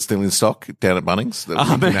 is it still in stock down at Bunnings? That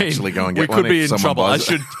we can actually go and get we one could be if in someone trouble. buys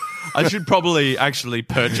it? I should probably actually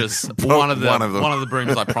purchase one of One of them. the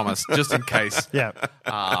brooms I promised, just in case. Yeah.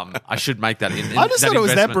 I should make that. I just thought it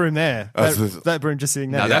was that investment. broom there. Oh, That broom just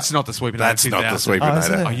sitting there. No, that's not the Sweepinator. That's not the 2000. Oh,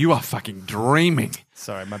 isn't Sweepinator. it? Oh, you are fucking dreaming.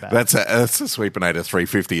 Sorry, my bad. That's a Sweepinator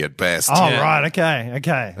 350 at best. Oh, Yeah. right.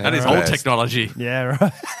 Okay. That is All right. old technology. Yeah,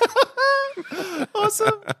 right.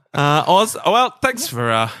 Awesome. Oz, well, thanks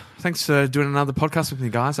for doing another podcast with me,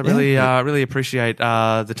 guys. I really appreciate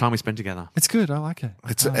the time we spent together. It's good. I like it.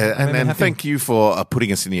 It's, I'm and really happy. thank you for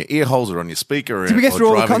putting us in your ear holes or on your speaker. Did we get or through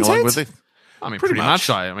all the driving along content? with it. I mean, Pretty pretty much.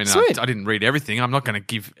 I mean, Sweet. I didn't read everything. I'm not going to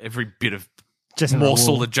give every bit of Jason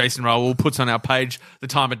morsel Raoul. that Jason Raoul puts on our page the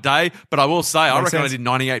time of day, but I will say I Makes reckon sense.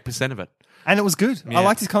 I did 98% of it. And it was good. Yeah. I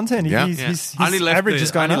liked his content. Yeah. His I only left average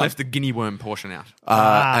is going up. left the guinea worm portion out.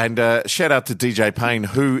 And shout out to DJ Payne,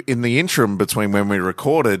 who in the interim between when we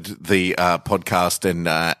recorded the podcast and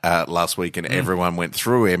last week and everyone went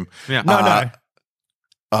through him. Yeah. No.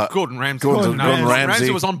 Gordon Ramsay. Gordon Ramsay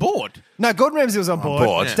Ramsay was on board. No, Gordon Ramsay was on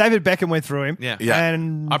board. Yeah. David Beckham went through him. Yeah. Yeah.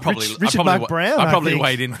 And I probably Richard Mark Brown. I probably think.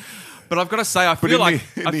 weighed in. But I've got to say, I feel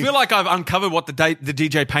like I've uncovered what the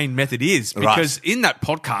DJ Payne method is, because in that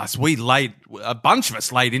podcast a bunch of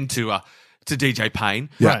us laid into to DJ Payne,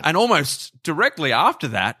 Right. and almost directly after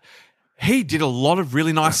that, he did a lot of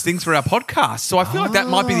really nice things for our podcast. So I feel like that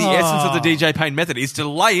might be the essence of the DJ Payne method, is to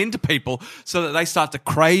lay into people so that they start to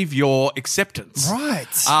crave your acceptance.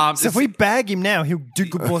 Right. Um, so if we bag him now, he'll do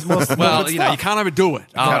good more Well, good you stuff. can't overdo it.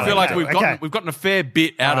 I feel like okay. we've gotten a fair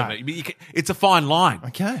bit out of Right. it. It's a fine line.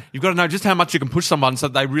 Okay. You've got to know just how much you can push someone so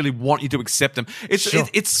they really want you to accept them.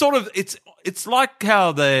 It's sort of it's like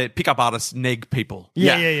how the pickup artists neg people.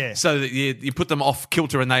 Yeah. So that you put them off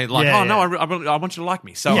kilter and they Yeah, I want you to like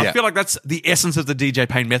me. So I Yeah. feel like that's the essence of the DJ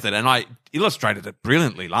Payne method. And illustrated it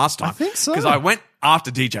brilliantly last time. I think so. Because I went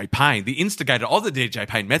after DJ Payne, the instigator of the DJ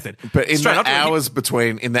Payne method. But in Straight the up to him. hours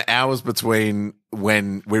between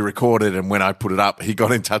when we recorded and when I put it up, he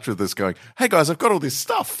got in touch with us going, "Hey guys, I've got all this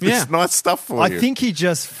stuff. This Yeah. nice stuff for you." I think he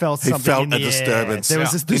just felt something felt in the a disturbance. Air. There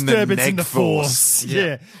was Yeah. this In the disturbance in the neg force. force.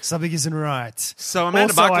 Yeah. Something isn't right. So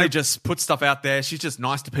Amanda Also, Buckley I- just puts stuff out there. She's just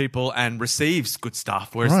nice to people and receives good stuff.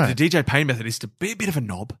 Whereas Right. the DJ Payne method is to be a bit of a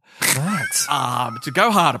knob, Right. to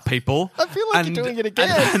go hard at people. I feel like you're doing it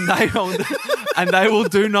again. And they will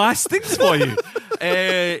do nice things for you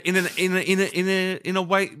in a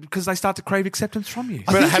way because they start to crave acceptance from you.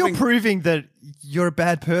 I think having- you're proving that you're a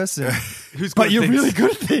bad person, Who's good but at you're things? really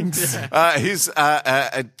good at things. He's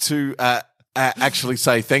to actually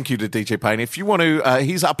say thank you to DJ Payne. If you want to,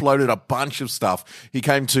 he's uploaded a bunch of stuff. He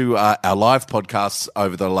came to our live podcasts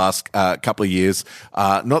over the last couple of years.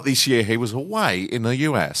 Not this year. He was away in the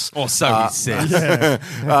US. Or so he says.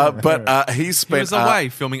 But he's He spent was away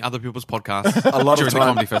filming other people's podcasts a lot during of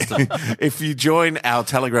time. the comedy festival. If you join our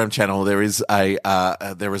Telegram channel, there is a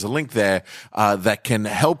link there that can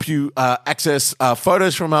help you access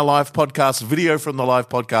photos from our live podcasts, video from the live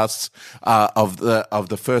podcasts of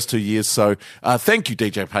the first 2 years. So thank you,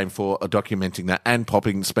 DJ Payne, for documenting that and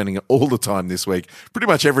spending all the time this week. Pretty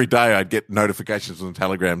much every day, I'd get notifications on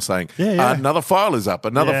Telegram saying another file is up,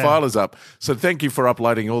 another Yeah. file is up. So thank you for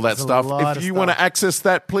uploading all that There's a stuff. lot If of you stuff. want to access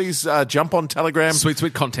that, please jump on Telegram.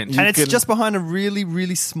 Sweet content. And it's can- just behind a really,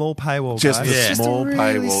 really small paywall. Just guys. a It's small a really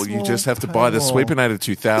paywall. You small just have to buy the paywall. Sweepinator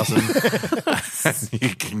 2000 and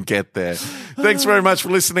you can get there. Thanks very much for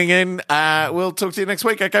listening in. We'll talk to you next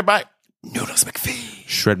week. Okay, bye. Noodles McPhee.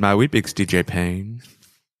 Shred my wheat bix, DJ Payne.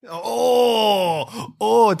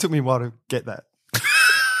 It took me a while to get that.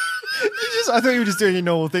 I thought you were just doing a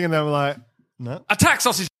normal thing, and then I'm like, no. Attack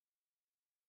sausage.